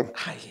that song.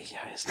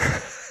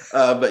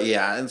 But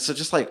yeah, and so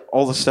just like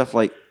all the stuff,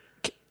 like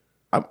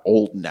I'm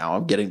old now.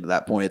 I'm getting to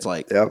that point. It's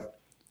like, yeah.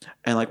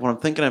 And like when I'm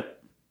thinking of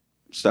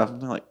stuff,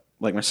 I'm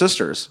like my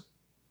sisters,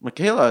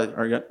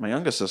 Michaela, my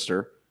youngest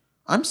sister,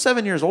 I'm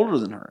 7 years older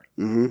than her.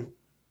 Mm-hmm.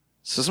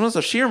 So some of the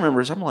stuff she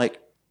remembers, I'm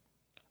like,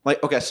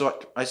 okay, so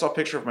I saw a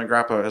picture of my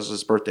grandpa. It was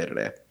his birthday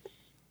today.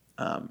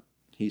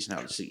 He's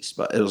now deceased,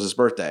 but it was his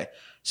birthday.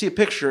 See a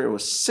picture. It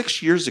was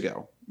 6 years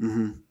ago.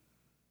 Mm-hmm.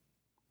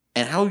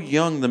 And how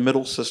young the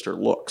middle sister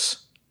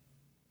looks.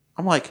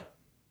 I'm like,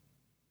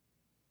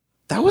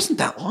 that wasn't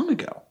that long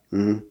ago.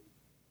 Mm-hmm.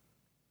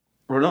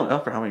 Or no,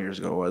 not for how many years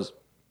ago it was.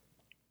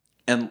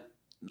 And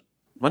a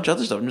bunch of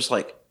other stuff. I'm just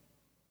like,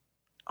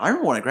 I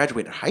remember when I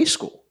graduated high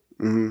school.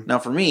 Mm-hmm. Now,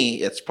 for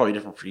me, it's probably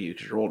different for you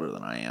because you're older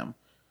than I am.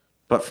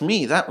 But for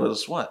me, that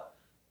was what?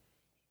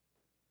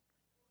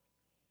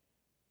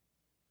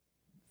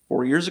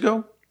 4 years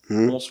ago?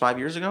 Mm-hmm. Almost 5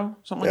 years ago?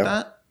 Something like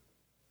that?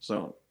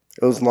 So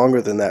it was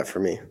longer than that for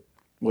me.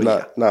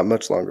 Well, not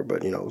much longer,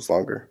 but it was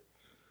longer.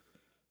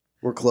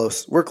 We're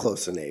close. We're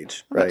close in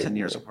age, We're right? 10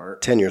 years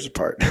apart. 10 years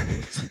apart.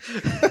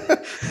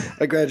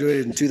 I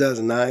graduated in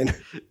 2009.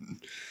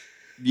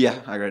 Yeah,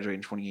 I graduated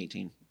in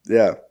 2018.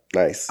 Yeah,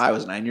 nice. I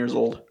was 9 years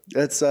old.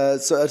 That's so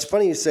it's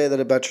funny you say that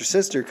about your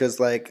sister because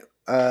so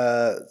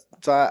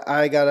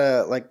I got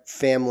a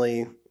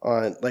family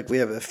on we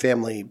have a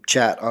family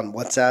chat on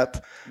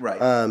WhatsApp,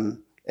 Right.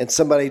 And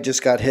somebody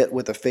just got hit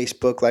with a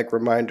Facebook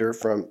reminder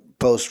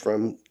post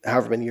from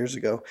however many years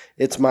ago.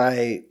 It's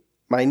my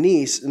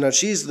niece. No,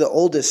 she's the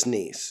oldest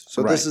niece,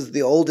 so this is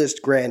the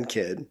oldest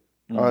grandkid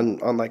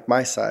on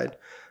my side,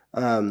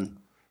 and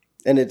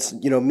it's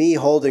me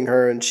holding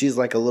her and she's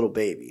like a little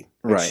baby.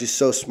 Right. She's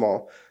so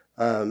small.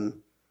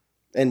 And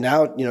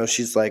now,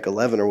 she's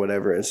 11 or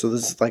whatever. And so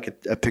this is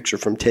a picture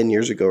from 10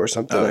 years ago or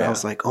something. Oh, and yeah. I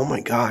was like, oh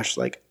my gosh.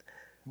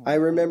 I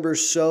remember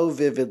so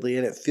vividly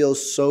and it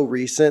feels so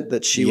recent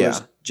that she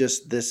was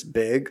just this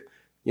big,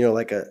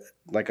 like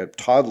a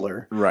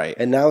toddler. Right.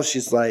 And now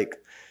she's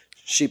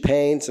she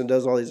paints and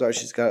does all these art.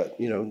 She's got,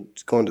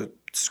 going to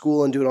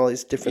school and doing all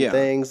these different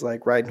things,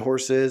 like riding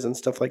horses and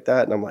stuff like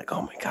that. And I'm like,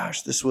 oh my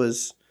gosh, this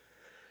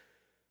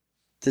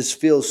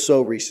feels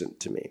so recent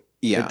to me.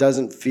 Yeah. It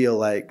doesn't feel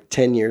like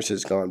 10 years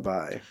has gone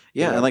by.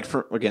 Yeah, and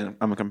again,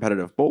 I'm a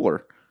competitive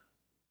bowler.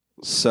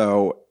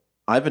 So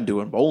I've been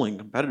doing bowling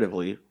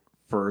competitively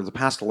for the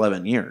past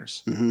 11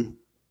 years. Mm-hmm.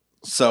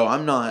 So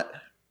I'm not.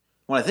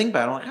 When I think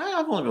about it, I'm like,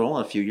 I've only been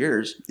on a few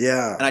years,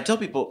 Yeah. and I tell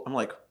people, I'm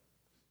like,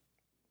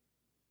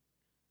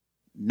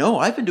 no,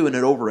 I've been doing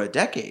it over a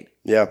decade.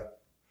 Yeah.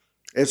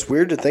 It's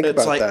weird to think It's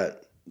about like-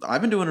 that.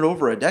 I've been doing it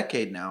over a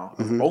decade now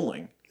of Mhm.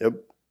 bowling. Yep.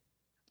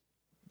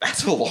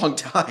 That's a long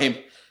time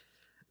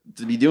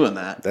to be doing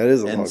that. That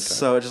is a and long time.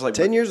 so it's just like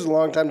 10 years is a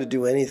long time to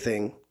do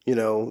anything,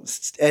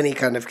 any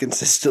kind of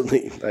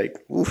consistently. Like,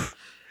 oof.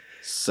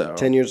 So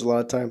 10 years is a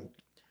lot of time.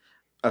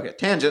 okay,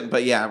 tangent,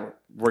 but yeah,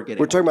 we're getting.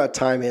 We're talking about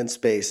time and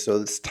space,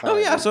 so it's time. Oh,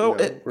 yeah, so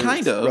it it's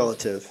kind of.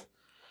 relative.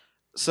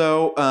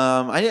 So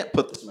I didn't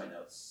put this in my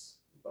notes,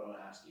 but I'm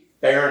gonna ask you,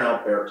 Baron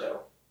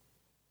Alberto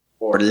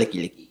or Licky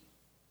Licky.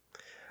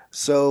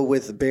 So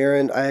with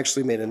Baron, I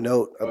actually made a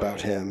note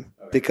about him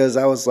because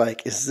I was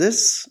like, is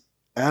this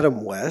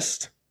Adam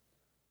West?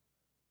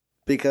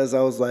 Because I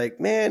was like,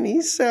 man,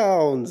 he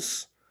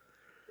sounds.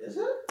 Is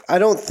it? I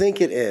don't think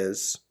it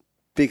is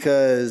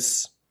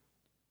because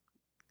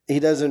he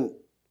doesn't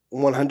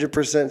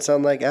 100%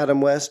 sound like Adam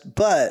West.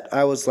 But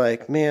I was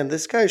like, man,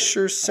 this guy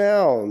sure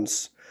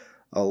sounds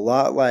a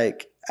lot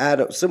like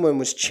Adam. Someone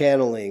was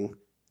channeling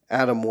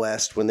Adam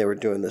West when they were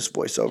doing this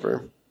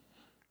voiceover.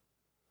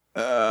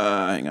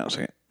 Hang on a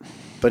second.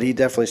 But he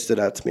definitely stood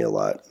out to me a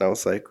lot. And I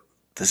was like,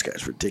 this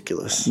guy's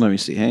ridiculous. Let me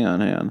see. Hang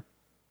on.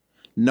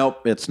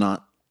 Nope, it's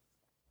not.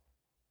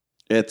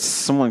 It's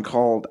someone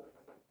called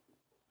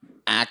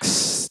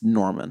Axe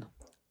Norman.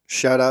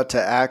 Shout out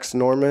to Axe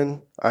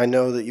Norman. I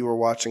know that you were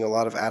watching a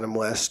lot of Adam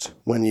West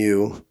when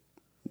you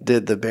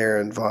did the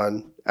Baron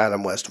von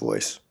Adam West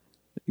voice.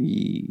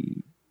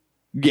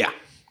 Yeah,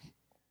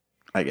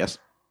 I guess.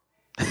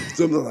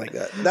 Something like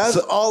that. That's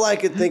all I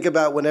could think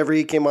about whenever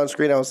he came on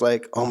screen. I was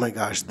like, oh my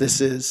gosh,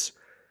 this is...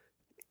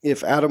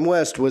 If Adam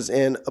West was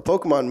in a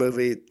Pokemon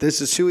movie,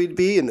 this is who he'd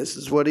be and this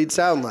is what he'd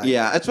sound like.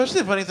 Yeah,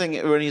 especially the funny thing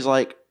when he's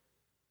like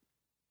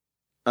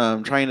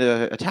trying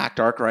to attack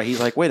Darkrai, he's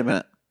like, wait a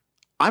minute,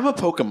 I'm a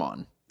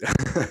Pokemon.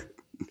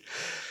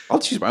 I'll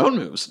choose my own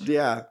moves.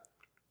 Yeah.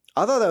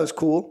 I thought that was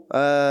cool.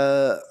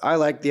 I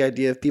like the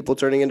idea of people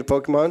turning into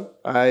Pokemon.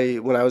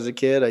 When I was a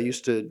kid, I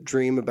used to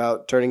dream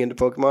about turning into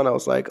Pokemon. I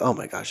was like, oh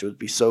my gosh, it would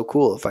be so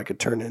cool if I could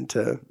turn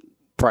into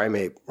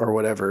Primeape or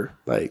whatever.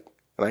 Like,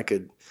 and I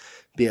could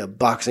be a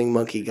boxing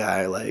monkey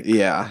guy. Like,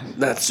 Yeah.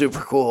 that's super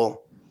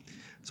cool.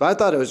 So I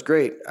thought it was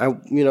great. I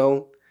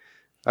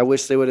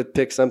wish they would have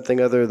picked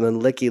something other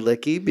than Licky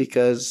Licky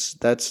because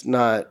that's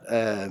not.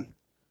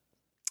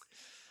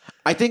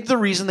 I think the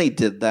reason they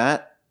did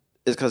that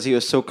is because he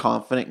was so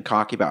confident and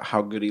cocky about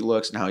how good he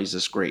looks and how he's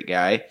this great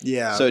guy.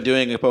 Yeah. So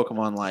doing a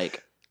Pokemon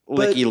like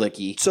But- Licky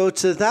Licky. So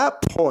to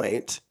that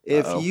point,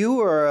 if Uh-oh.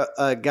 you are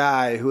a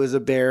guy who is a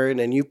Baron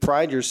and you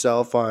pride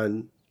yourself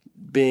on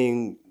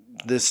being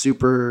this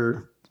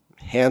super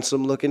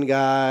handsome looking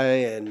guy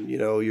and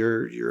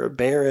you're a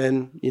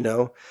Baron,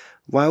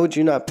 why would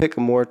you not pick a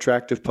more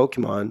attractive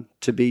Pokemon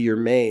to be your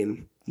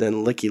main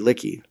than Licky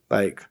Licky?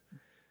 Like,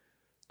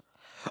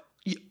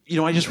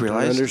 I just I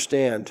realized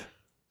understand.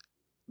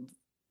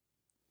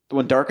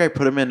 when Darkrai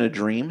put him in a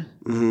dream,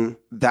 Mm-hmm.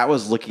 that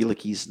was Licky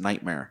Licky's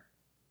nightmare.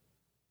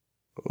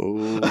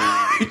 Oh,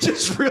 I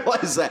just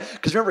realized that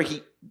because remember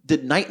he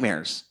did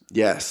nightmares.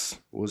 yes,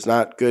 was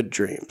not good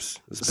dreams.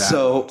 It was bad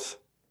So- ones.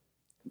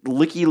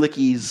 Licky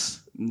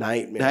Licky's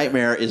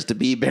nightmare. is to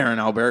be Baron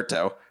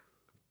Alberto.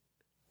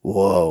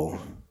 Whoa,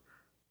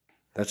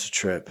 that's a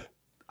trip.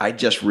 I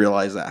just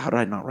realized that. How did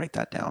I not write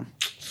that down?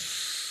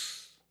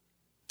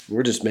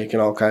 We're just making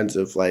all kinds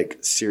of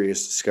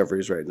serious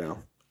discoveries right now.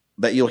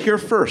 That you'll hear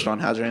first on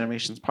Hazard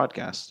Animations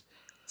podcast.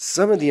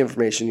 Some of the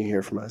information you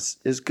hear from us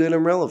is good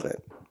and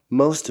relevant.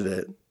 Most of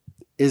it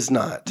is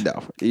not.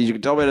 No, you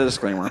can tell by the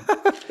disclaimer.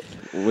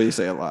 We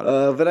say a lot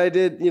of. But I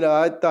did,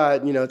 I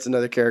thought, it's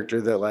another character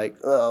that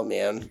oh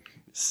man,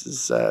 this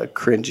is a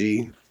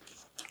cringy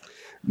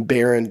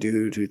Baron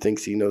dude who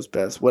thinks he knows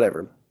best.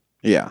 Whatever.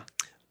 Yeah.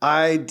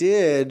 I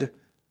did.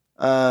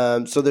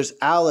 So there's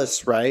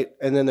Alice, right?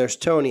 And then there's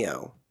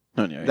Tonio.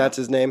 No, yeah. That's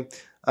his name.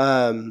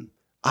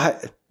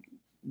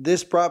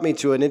 This brought me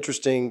to an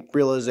interesting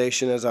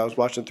realization as I was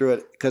watching through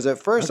it. Because at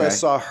first I Okay.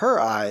 saw her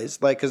eyes,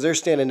 because they're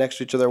standing next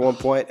to each other at one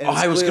point. And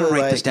I was going to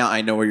clearly, write this down.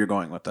 I know where you're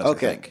going with this.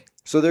 Okay. I think.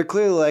 So they're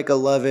clearly a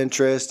love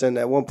interest. And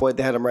at one point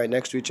they had them right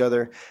next to each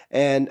other.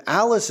 And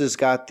Alice has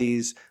got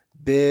these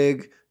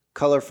big,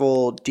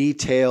 colorful,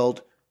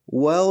 detailed,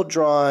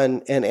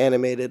 well-drawn and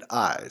animated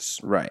eyes.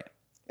 Right.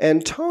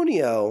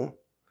 Antonio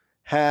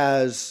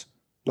has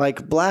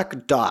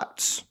black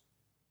dots.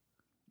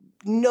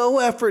 No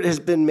effort has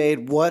been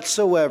made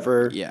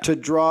whatsoever to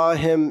draw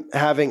him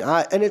having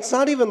eye. And it's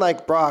not even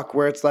like Brock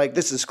where it's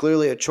this is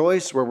clearly a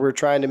choice where we're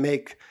trying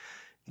to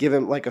give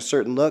him a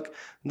certain look.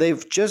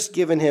 They've just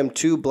given him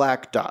 2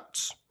 black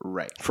dots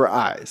Right. for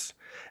eyes.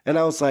 And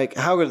I was like,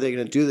 how are they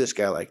going to do this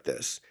guy like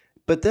this?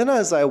 But then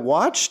as I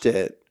watched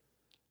it,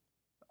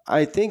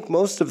 I think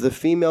most of the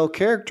female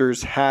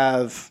characters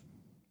have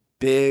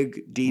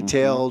big,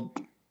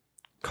 detailed,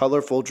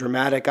 colorful,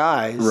 dramatic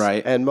eyes.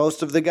 Right. And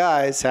most of the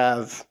guys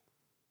have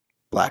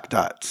black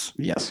dots.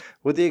 Yes.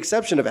 With the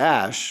exception of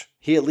Ash,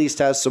 he at least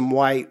has some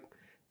white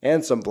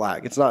and some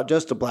black. It's not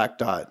just a black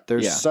dot.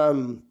 There's Yeah.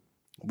 some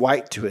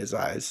white to his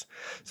eyes.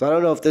 So I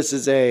don't know if this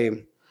is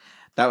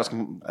That was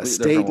completely different from what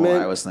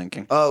statement? I was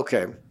thinking. Oh,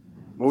 okay.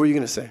 What were you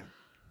going to say?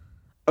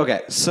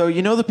 Okay, so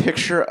you know the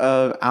picture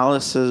of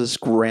Alice's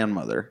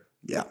grandmother,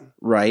 Yeah.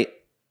 right?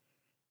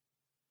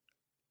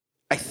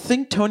 I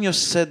think Tonio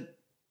said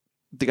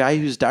the guy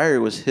whose diary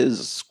was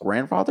his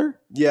grandfather?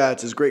 Yeah,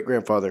 it's his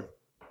great-grandfather.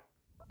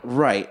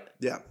 Right.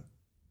 Yeah.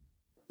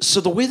 So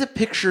the way the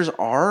pictures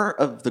are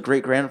of the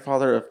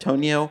great-grandfather of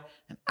Tonio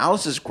and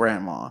Alice's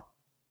grandma,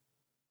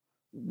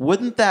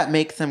 wouldn't that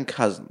make them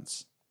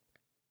cousins?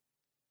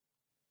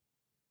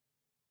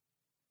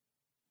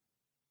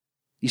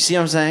 You see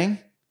what I'm saying?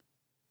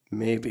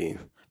 Maybe.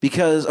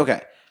 Because,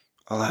 okay,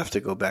 I'll have to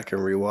go back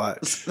and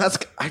rewatch.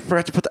 I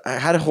forgot to put I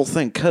had a whole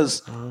thing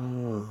because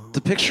Oh.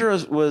 the picture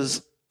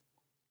was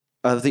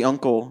of the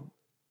uncle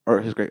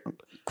or his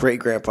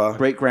Great-grandpa.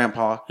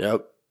 great-grandpa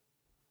Yep.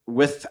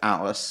 with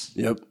Alice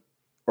Yep.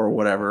 or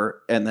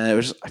whatever, and then it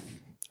was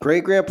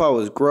Great-grandpa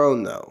was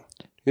grown, though.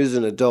 He was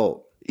an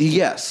adult.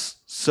 yes.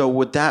 So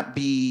would that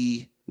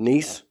be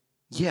Niece?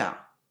 yeah?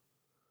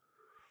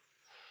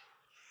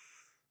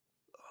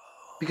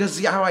 Because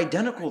see how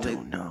identical they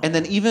know. and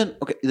then even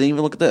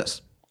look at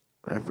this.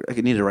 I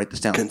need to write this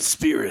down.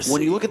 Conspiracy.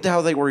 When you look at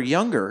how they were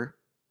younger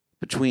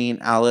between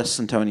Alice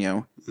and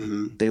Tonio,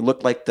 Mm-hmm. they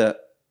look like the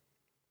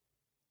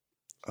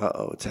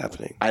Uh-oh, it's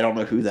happening. I don't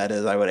know who that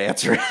is. I would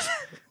answer it.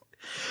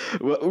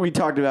 What we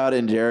talked about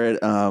in Jared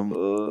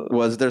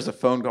was there's a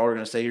phone call we're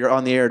going to say, you're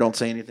on the air, don't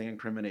say anything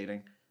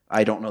incriminating.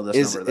 I don't know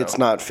this number, though. It's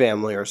not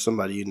family or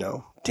somebody you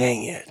know.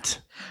 Dang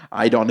it.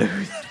 I don't know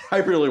who that is. I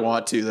really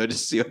want to, though,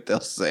 just see what they'll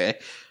say.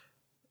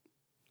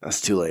 That's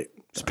too late.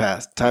 It's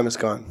past. Time is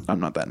gone. I'm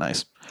not that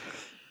nice.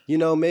 You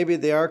know, maybe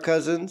they are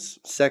cousins,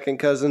 second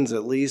cousins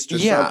at least, or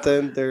Yeah.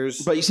 something.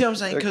 There's, But you see what I'm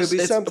saying? There could Because be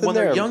something when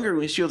they're there. younger,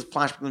 when you see the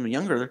flashback of them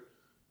younger,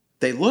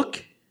 they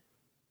look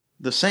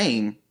the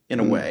same in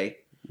a way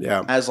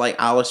yeah, as like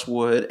Alice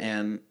would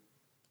and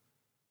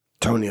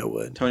Tonio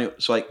would. Tony.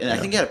 So like, and I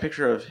think he had a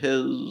picture of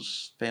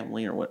his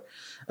family or what.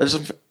 There's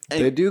some,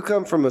 They do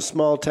come from a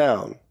small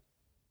town.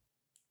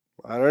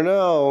 I don't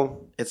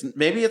know.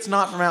 maybe it's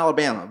not from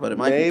Alabama, but it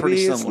might be pretty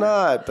Maybe similar. it's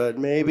not, but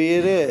maybe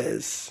it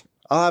is.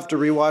 I'll have to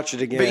rewatch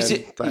it again. But you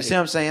see Like, what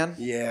I'm saying?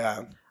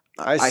 yeah,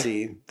 I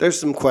see. There's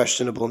some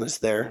questionableness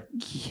there.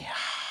 Yeah.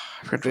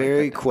 I forgot to write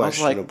Very that down. I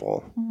was like,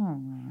 questionable.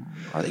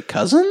 are they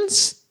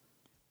cousins?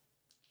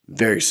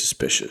 Very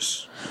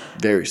suspicious.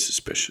 Very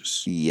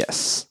suspicious.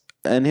 Yes.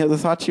 Any other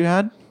thoughts you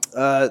had?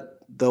 I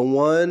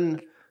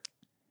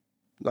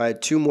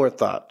had two more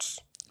thoughts.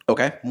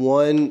 Okay.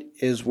 One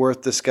is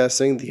worth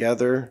discussing. The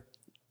other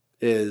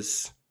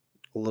is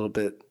a little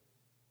bit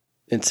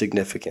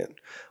insignificant.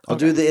 I'll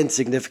do the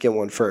insignificant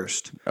one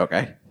first.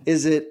 Okay.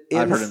 Is it?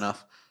 I've heard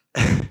enough.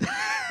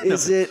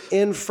 Is it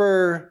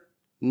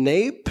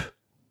Infernape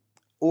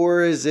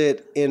or is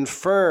it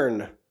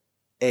Infern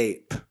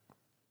Ape?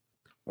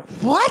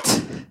 What?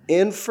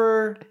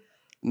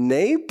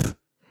 Infernape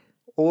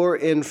or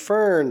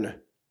Infern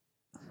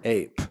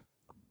Ape?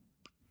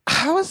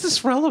 How is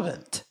this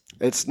relevant?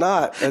 It's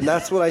not, and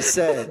that's what I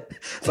said.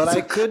 But I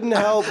couldn't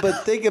help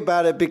but think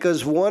about it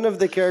because one of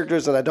the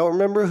characters, and I don't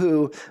remember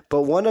who,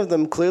 but one of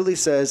them clearly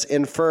says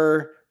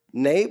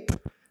Infernape,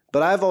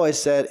 but I've always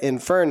said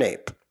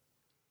Infernape.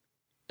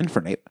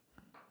 Infernape.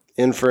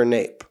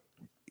 Infernape.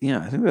 Yeah,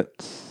 I think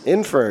that's.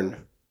 Infern.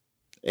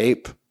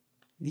 Ape.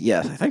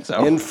 Yes, I think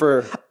so.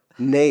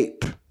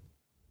 Infernape.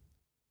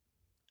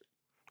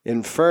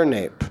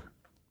 Infernape.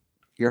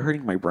 You're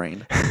hurting my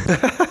brain.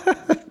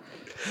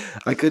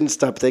 I couldn't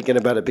stop thinking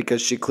about it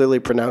because she clearly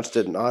pronounced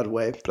it an odd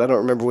way, but I don't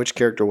remember which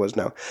character it was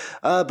now.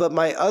 But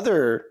my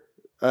other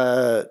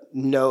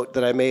note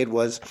that I made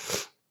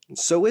was,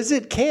 so is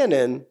it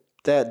canon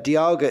that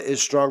Dialga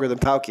is stronger than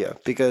Palkia?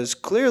 Because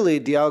clearly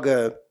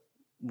Dialga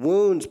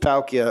wounds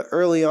Palkia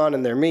early on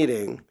in their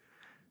meeting,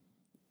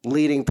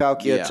 leading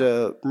Palkia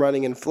to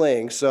running and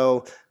fleeing.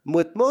 So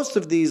with most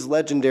of these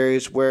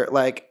legendaries where,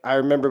 like, I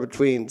remember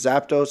between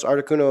Zapdos,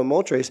 Articuno, and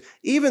Moltres,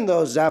 even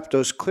though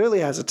Zapdos clearly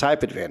has a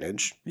type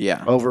advantage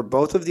over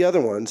both of the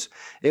other ones,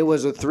 it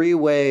was a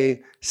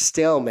three-way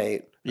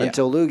stalemate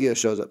until Lugia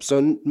shows up.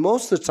 So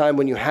most of the time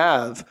when you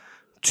have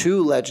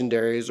two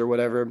legendaries or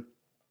whatever,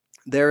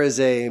 there is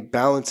a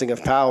balancing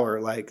of power.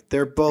 Like,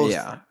 they're both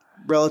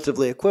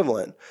relatively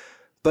equivalent.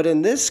 But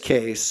in this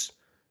case,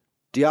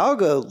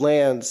 Dialga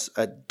lands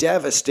a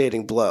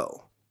devastating blow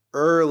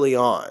early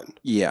on.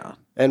 Yeah.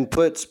 And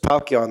puts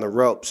Palkia on the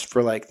ropes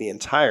for like the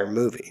entire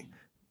movie.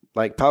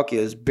 Like Palkia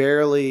is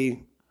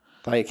barely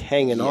like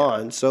hanging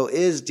on. So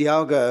is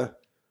Dialga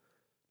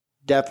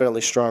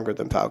definitely stronger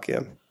than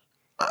Palkia?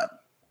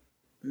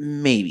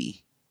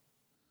 Maybe.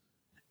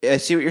 I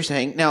see what you're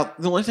saying. Now,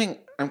 the only thing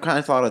I'm kind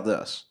of thought of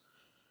this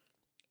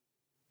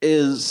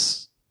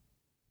is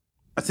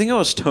I think it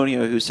was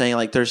Tonio who's saying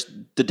like there's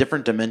the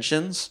different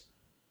dimensions.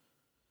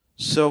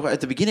 So at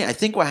the beginning, I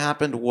think what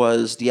happened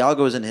was Dialga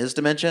was in his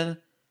dimension,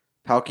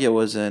 Palkia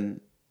was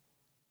in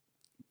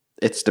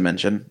its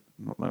dimension.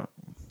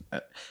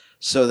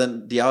 So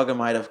then Dialga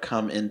might have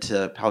come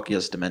into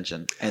Palkia's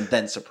dimension and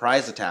then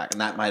surprise attack, and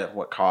that might have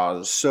what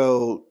caused.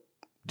 So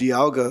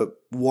Dialga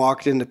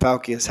walked into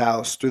Palkia's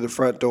house through the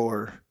front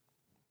door,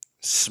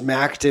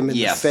 smacked him in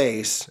the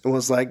face, and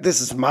was like,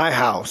 "This is my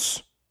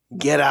house.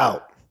 Get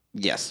out."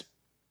 Yes.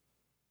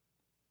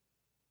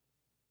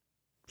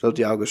 So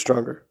Dialga's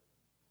stronger.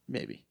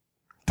 Maybe.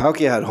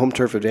 Palkia had home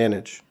turf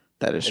advantage.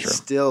 That is true.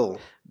 Still.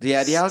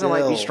 Yeah, Dialga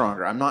might be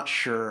stronger. I'm not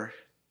sure.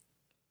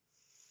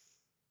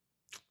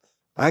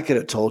 I could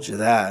have told you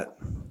that.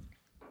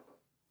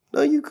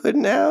 No, you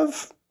couldn't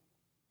have.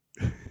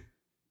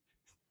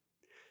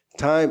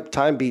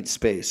 Time beats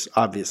space,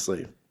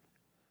 obviously.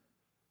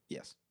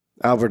 Yes.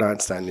 Albert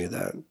Einstein knew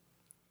that.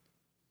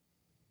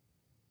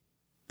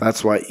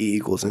 That's why E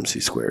equals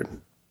MC squared.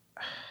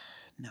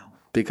 No.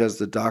 Because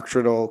the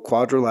doctrinal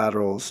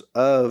quadrilaterals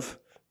of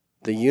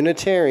the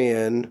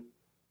Unitarian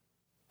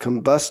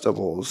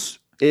combustibles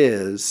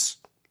is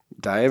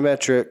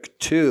diametric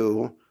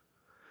to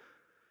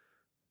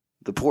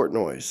the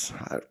Portnoy's.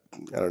 I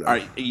don't know. Are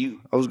you?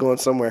 I was going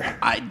somewhere.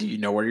 Do you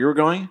know where you were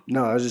going?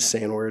 No, I was just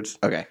saying words.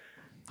 Okay.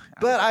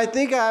 But I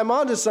think I'm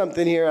onto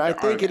something here. I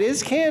think it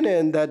is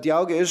canon that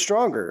Dialga is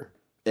stronger.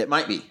 It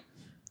might be.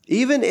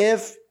 Even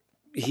if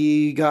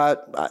he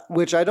got,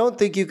 which I don't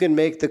think you can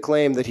make the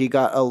claim that he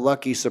got a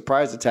lucky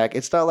surprise attack.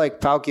 It's not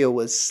like Palkia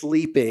was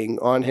sleeping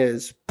on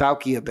his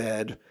Palkia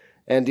bed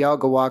and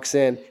Dialga walks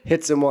in,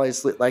 hits him while he's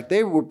sleeping. Like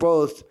they were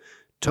both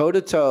toe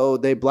to toe.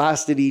 They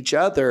blasted each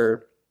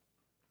other.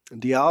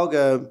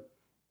 Dialga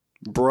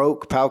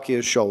broke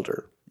Palkia's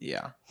shoulder.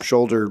 Yeah.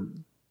 Shoulder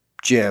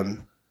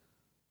gem.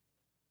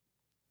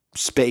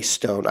 Space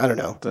stone. I don't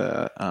know.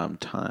 The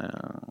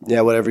time.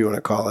 Yeah, whatever you want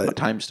to call it.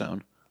 Time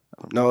stone.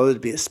 No, it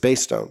would be a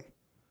space stone.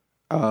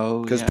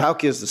 Oh, because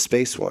Palkia is the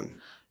space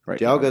one. Right.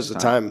 Dialga is the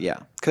time. Yeah.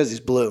 Because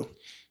he's blue,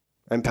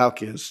 and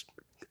Palkia is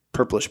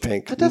purplish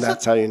pink. But And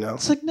that's how you know.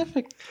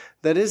 Significant.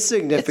 That is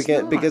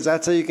significant because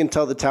that's how you can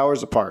tell the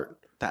towers apart.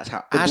 That's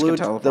how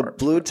The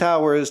blue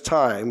tower is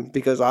time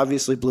because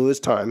obviously blue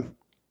is time,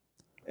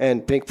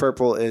 and pink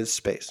purple is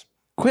space.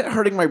 Quit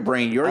hurting my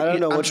brain. I don't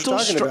know what you're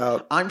talking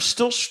about. I'm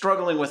still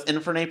struggling with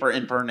Infernape or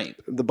Infernape.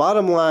 The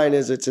bottom line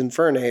is it's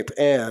Infernape,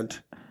 and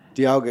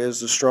Dialga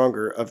is the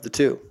stronger of the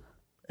two.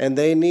 And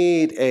they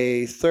need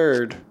a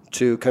third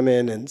to come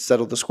in and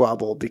settle the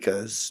squabble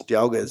because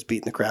Dialga is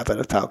beating the crap out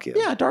of Palkia.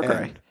 Yeah,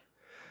 Darkrai.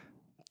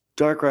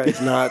 Darkrai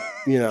is not,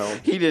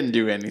 He didn't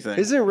do anything.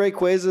 Isn't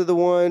Rayquaza the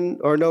one?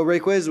 Or no,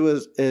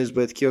 Rayquaza is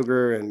with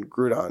Kyogre and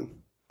Groudon,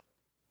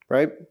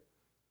 right?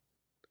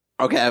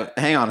 Okay,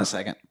 hang on a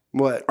second.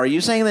 What? Are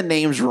you saying the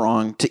names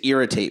wrong to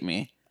irritate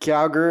me?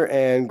 Kyogre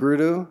and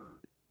Groudon?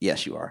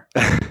 Yes, you are.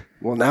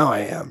 Well, now I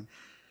am.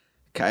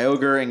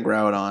 Kyogre and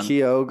Groudon.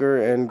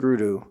 Kyogre and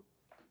Groudon.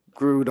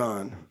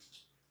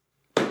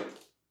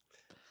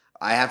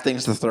 I have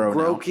things to throw now.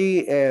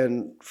 Grookey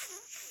and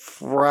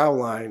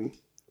Fraulein.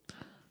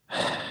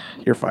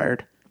 You're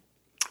fired.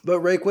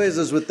 But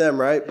Rayquaza's with them,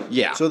 right?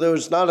 Yeah. So there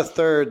was not a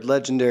third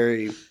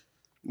legendary,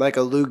 like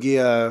a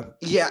Lugia.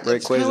 Yeah,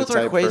 it's kind of with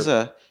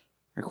Rayquaza.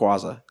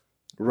 Rayquaza.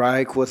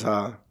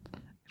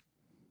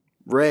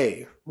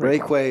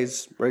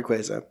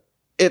 Rayquaza.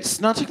 It's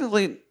not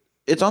technically.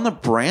 It's on the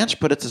branch,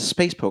 but it's a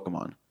space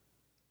Pokemon.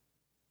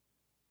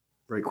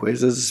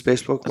 Rayquaza is a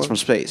space Pokemon? It's from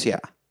space, yeah.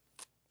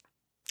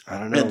 I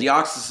don't know. And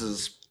Deoxys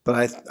is. But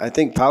I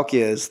think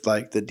Palkia is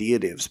like the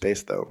deity of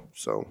space, though.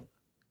 So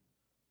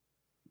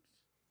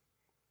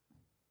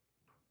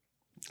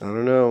I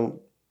don't know.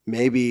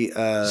 Maybe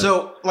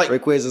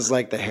Rayquaza is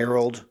like the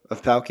herald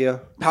of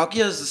Palkia.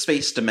 Palkia is the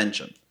space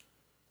dimension.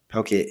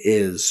 Palkia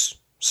is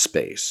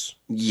space.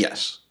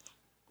 Yes.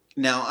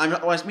 Now,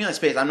 when I mean like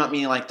space, I'm not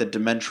meaning like the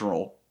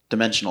dimensional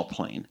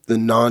plane. The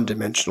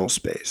non-dimensional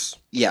space.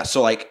 Yeah,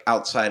 so like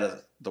outside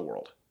of the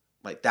world.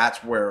 Like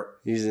that's where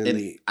he's in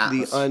the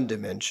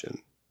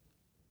undimension.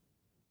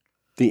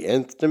 The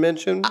nth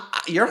dimension?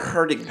 You're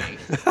hurting me.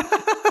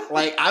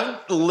 Like I'm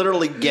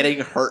literally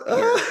getting hurt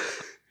here.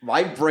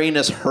 My brain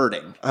is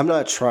hurting. I'm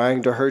not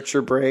trying to hurt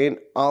your brain.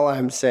 All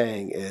I'm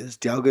saying is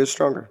Dialga is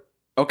stronger.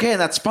 Okay,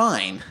 that's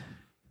fine.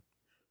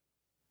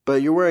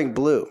 But you're wearing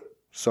blue,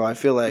 so I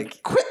feel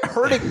like... Quit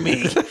hurting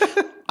me.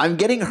 I'm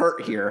getting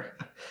hurt here.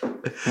 I'm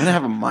going to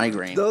have a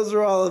migraine. Those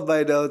were all of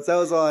my notes. That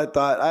was all I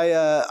thought.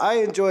 I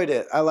enjoyed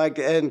it. I liked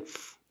it. And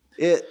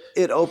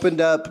it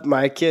opened up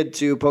my kid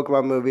to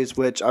Pokemon movies,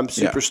 which I'm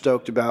super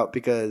stoked about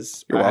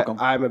because you're welcome.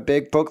 I'm a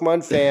big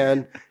Pokemon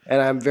fan,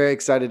 and I'm very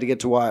excited to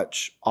get to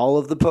watch all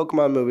of the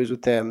Pokemon movies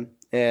with him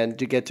and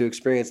to get to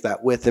experience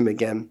that with him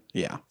again.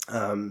 Yeah.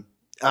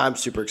 I'm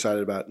super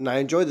excited about it. And I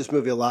enjoyed this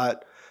movie a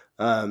lot.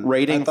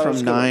 Rating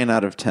from 9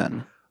 out of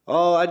 10.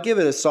 Oh, I'd give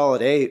it a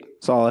solid 8.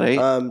 Solid 8?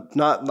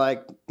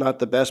 Not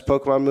the best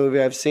Pokemon movie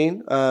I've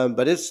seen,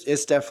 but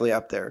it's definitely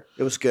up there.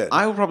 It was good.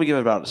 I would probably give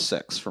it about a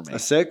 6 for me. A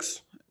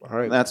 6? All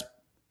right. That's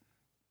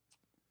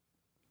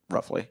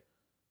roughly.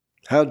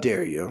 How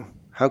dare you?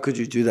 How could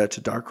you do that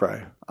to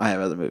Darkrai? I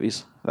have other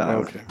movies that I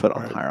would put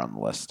higher on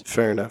the list.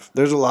 Fair enough.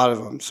 There's a lot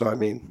of them, so I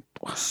mean,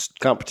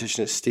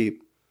 competition is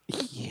steep.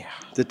 Yeah.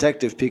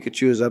 Detective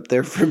Pikachu is up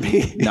there for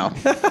me. No.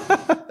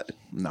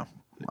 No.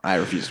 I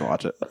refuse to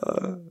watch it.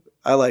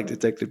 I like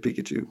Detective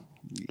Pikachu.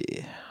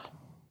 Yeah.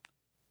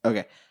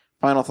 Okay.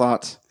 Final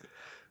thoughts.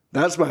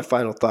 That's my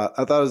final thought.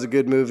 I thought it was a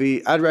good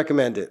movie. I'd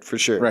recommend it for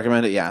sure.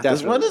 Recommend it, yeah.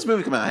 Definitely. When did this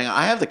movie come out? Hang on.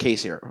 I have the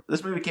case here.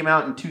 This movie came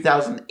out in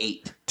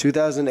 2008.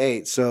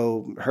 2008.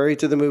 So hurry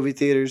to the movie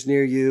theaters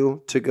near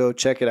you to go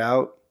check it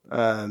out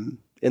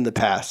in the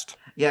past.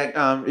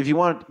 Yeah, if you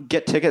want to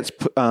get tickets,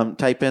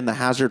 type in the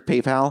Hazard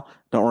PayPal.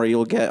 Don't worry,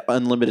 you'll get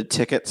unlimited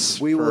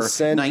tickets We will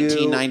send you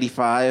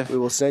 $19.95. We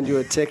will send you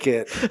a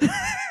ticket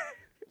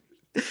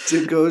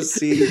to go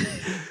see.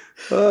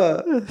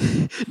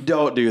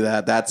 Don't do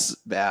that. That's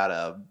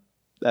bad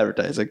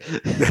advertising.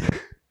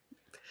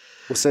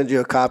 We'll send you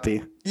a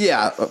copy.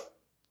 Yeah.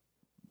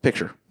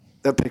 Picture.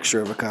 A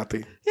picture of a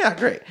copy. Yeah,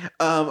 great.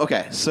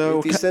 Okay, so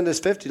If you send us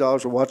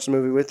 $50, we'll watch the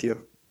movie with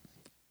you.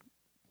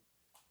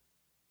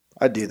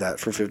 I'd do that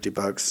for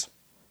 $50.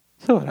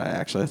 so would I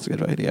actually. That's a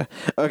good idea.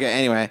 Okay,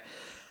 anyway.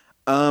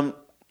 So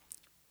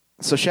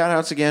shout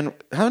outs again.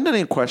 Haven't done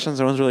any questions.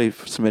 No one's really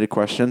submitted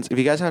questions. If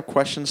you guys have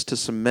questions to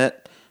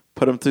submit,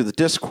 put them through the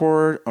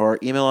Discord or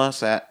email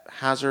us at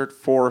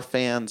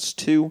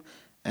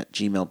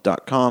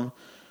hazard4fans2@gmail.com.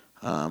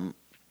 And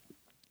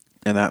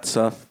that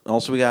stuff.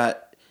 Also, we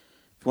got,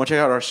 if you want to check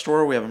out our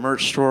store, we have a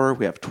merch store.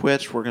 We have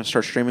Twitch. We're going to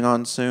start streaming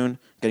on soon.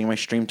 Getting my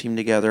stream team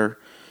together.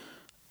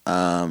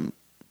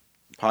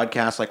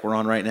 Podcasts like we're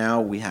on right now.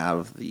 We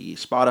have the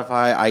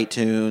Spotify,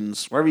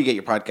 iTunes, wherever you get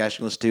your podcast you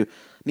can listen to.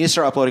 Need to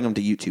start uploading them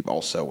to YouTube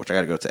also, which I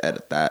got to go to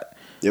edit that.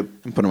 Yep.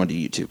 And put them onto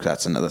YouTube because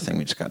that's another thing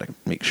we just got to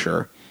make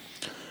sure.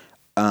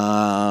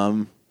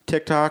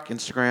 TikTok,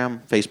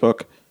 Instagram,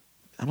 Facebook.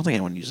 I don't think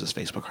anyone uses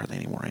Facebook hardly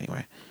anymore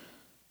anyway.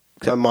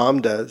 My mom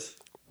does.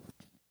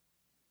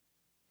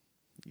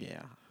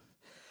 Yeah.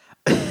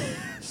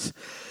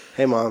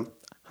 Hey, Mom.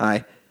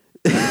 Hi.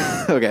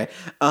 Okay.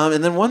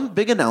 And then one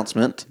big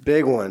announcement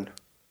Big one.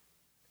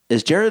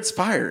 is Jared's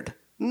fired.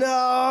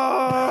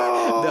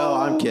 No. No,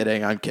 I'm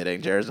kidding.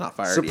 Jared's not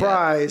fired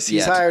Surprise. yet.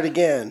 He's hired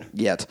again.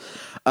 Yet.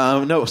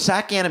 No,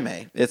 SAC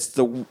Anime. It's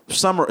the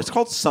summer. It's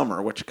called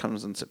Summer, which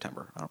comes in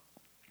September.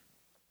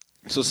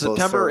 So Both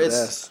September start with is...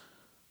 S.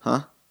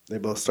 Huh? They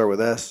both start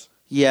with S.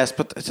 Yes,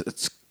 but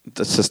it's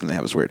the system they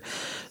have is weird.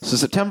 So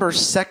September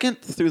 2nd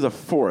through the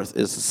 4th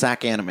is the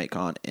SAC Anime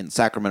Con in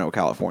Sacramento,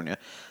 California.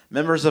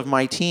 Members of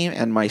my team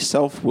and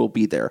myself will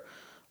be there.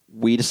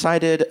 We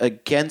decided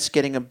against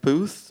getting a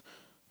booth,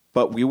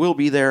 but we will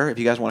be there. If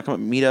you guys want to come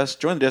and meet us,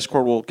 join the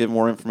Discord. We'll give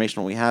more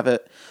information when we have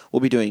it. We'll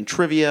be doing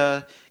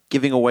trivia,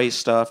 giving away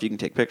stuff. You can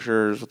take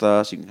pictures with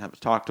us. You can have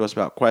talk to us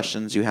about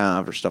questions you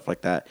have or stuff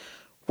like that.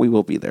 We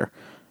will be there.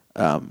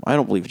 I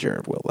don't believe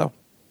Jared will, though.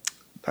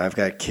 I've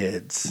got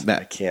kids.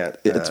 Matt, I can't.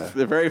 It's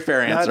a very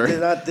fair answer.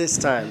 Not this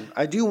time.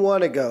 I do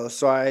want to go,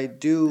 so I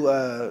do.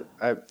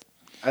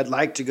 I'd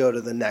like to go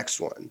to the next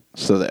one.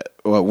 So that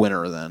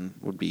winner then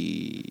would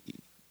be...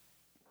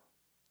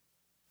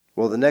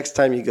 Well, the next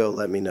time you go,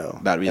 let me know.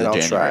 That'd be and the I'll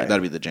January. try.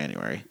 That'd be the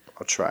January.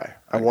 I'll try.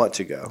 I want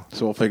to go.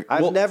 So we'll figure...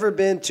 I've never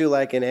been to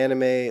like an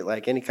anime,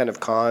 like any kind of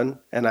con,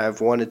 and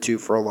I've wanted to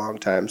for a long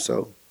time.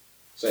 So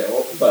yeah,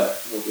 but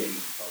we'll get you.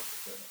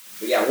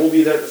 But yeah, we'll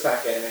be there at the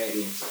SAC Anime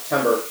in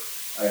September.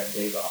 I got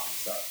days off and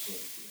stuff, so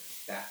we'll do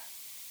that.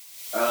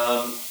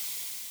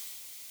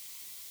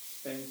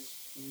 Things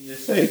you need to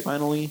say.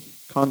 Finally,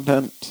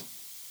 content.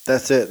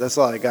 that's it. That's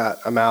all I got.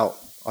 I'm out.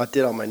 I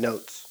did all my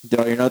notes. Did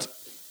all your notes.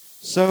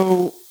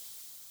 So,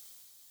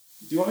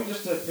 do you want me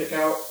just to pick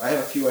out? I have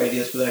a few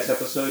ideas for the next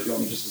episode. Do you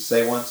want me just to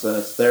say one so that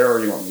it's there, or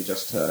do you want me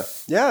just to?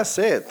 Yeah,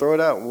 say it. Throw it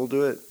out, and we'll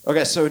do it.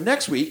 Okay, so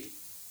next week.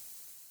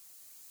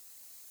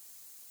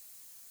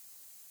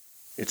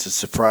 It's a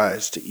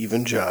surprise to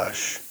even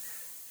Josh.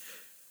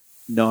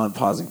 No, I'm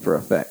pausing for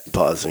effect.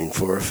 Pausing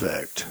for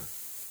effect.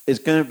 It's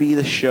going to be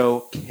the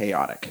show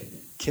Chaotic.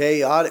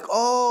 Chaotic.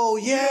 Oh,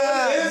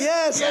 yeah.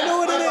 Yes, I know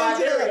what it is.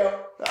 There we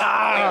go.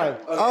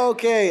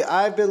 Okay.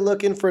 I've been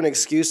looking for an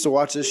excuse to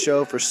watch this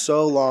show for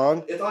so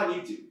long. It's on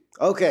YouTube.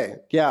 Okay.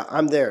 Yeah,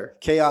 I'm there.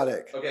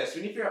 Chaotic. Okay, so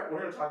we need to figure out, we're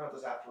going to talk about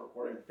this after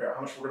recording, figure out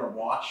how much we're going to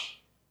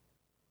watch.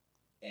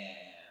 And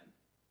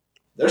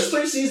there's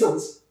 3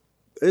 seasons,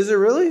 Is it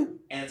really?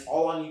 and it's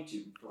all on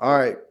YouTube. All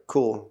right.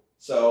 Cool.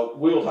 So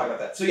we will talk about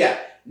that. So yeah,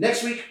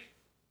 next week,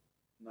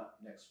 not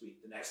next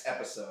week, the next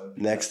episode.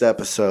 Next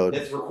episode.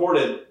 It's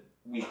recorded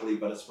weekly,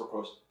 but it's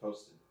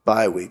posted.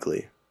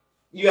 Bi-weekly.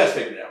 You guys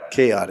figured it out, right?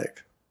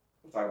 Chaotic.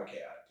 We'll talk about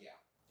Chaotic, yeah.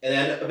 And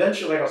then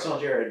eventually, like I was telling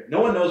Jared,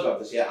 no one knows about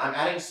this yet. I'm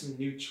adding some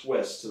new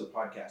twists to the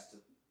podcast to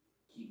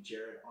keep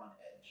Jared on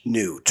edge.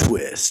 New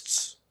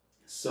twists.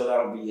 So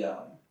that'll be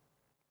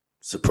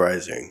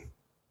Surprising.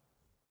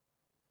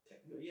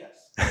 technically,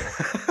 yes.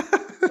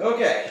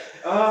 Okay.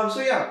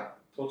 So yeah.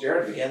 Well,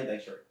 Jared, again,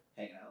 thanks for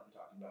hanging out and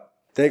talking about.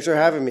 Thanks for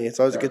having me. It's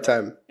always a good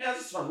time. Yeah,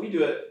 this is fun. We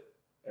do it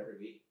every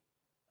week.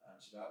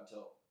 Just about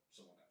until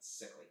someone got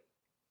sickly.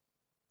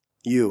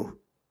 You.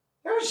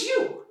 That was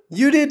you.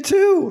 You did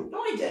too. No,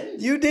 I didn't.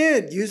 You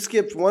did. You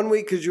skipped 1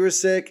 week because you were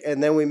sick,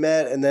 and then we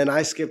met, and then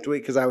I skipped a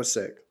week because I was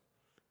sick.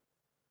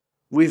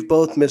 We've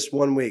both missed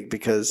 1 week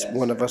because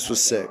one of us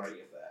was sick.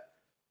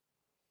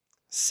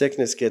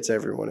 Sickness gets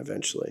everyone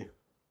eventually.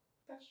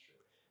 That's true.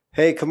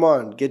 Hey, come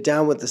on, get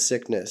down with the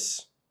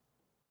sickness.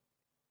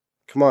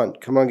 Come on,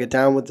 get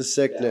down with the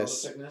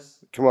sickness.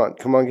 Come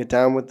on, get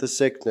down with the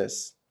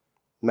sickness.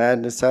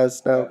 Madness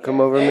has now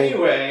come over me.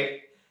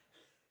 Anyway,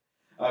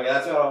 okay,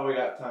 that's about all we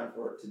got time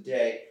for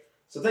today.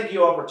 So thank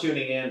you all for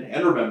tuning in,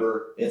 and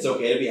remember, it's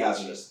okay to be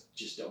hazardous.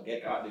 Just don't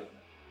get caught doing it.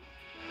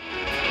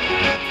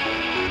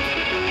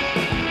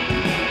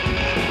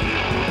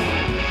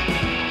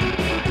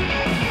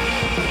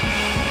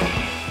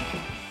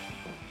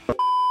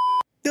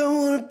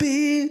 Don't want to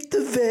be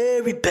the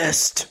very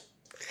best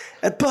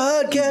at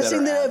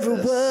podcasting that ever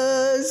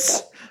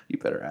was. You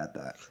better add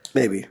that.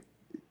 Maybe.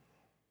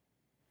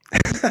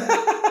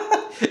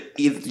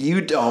 If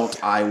you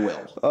don't, I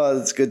will. Oh,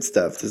 that's good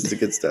stuff. This is the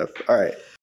good stuff. All right.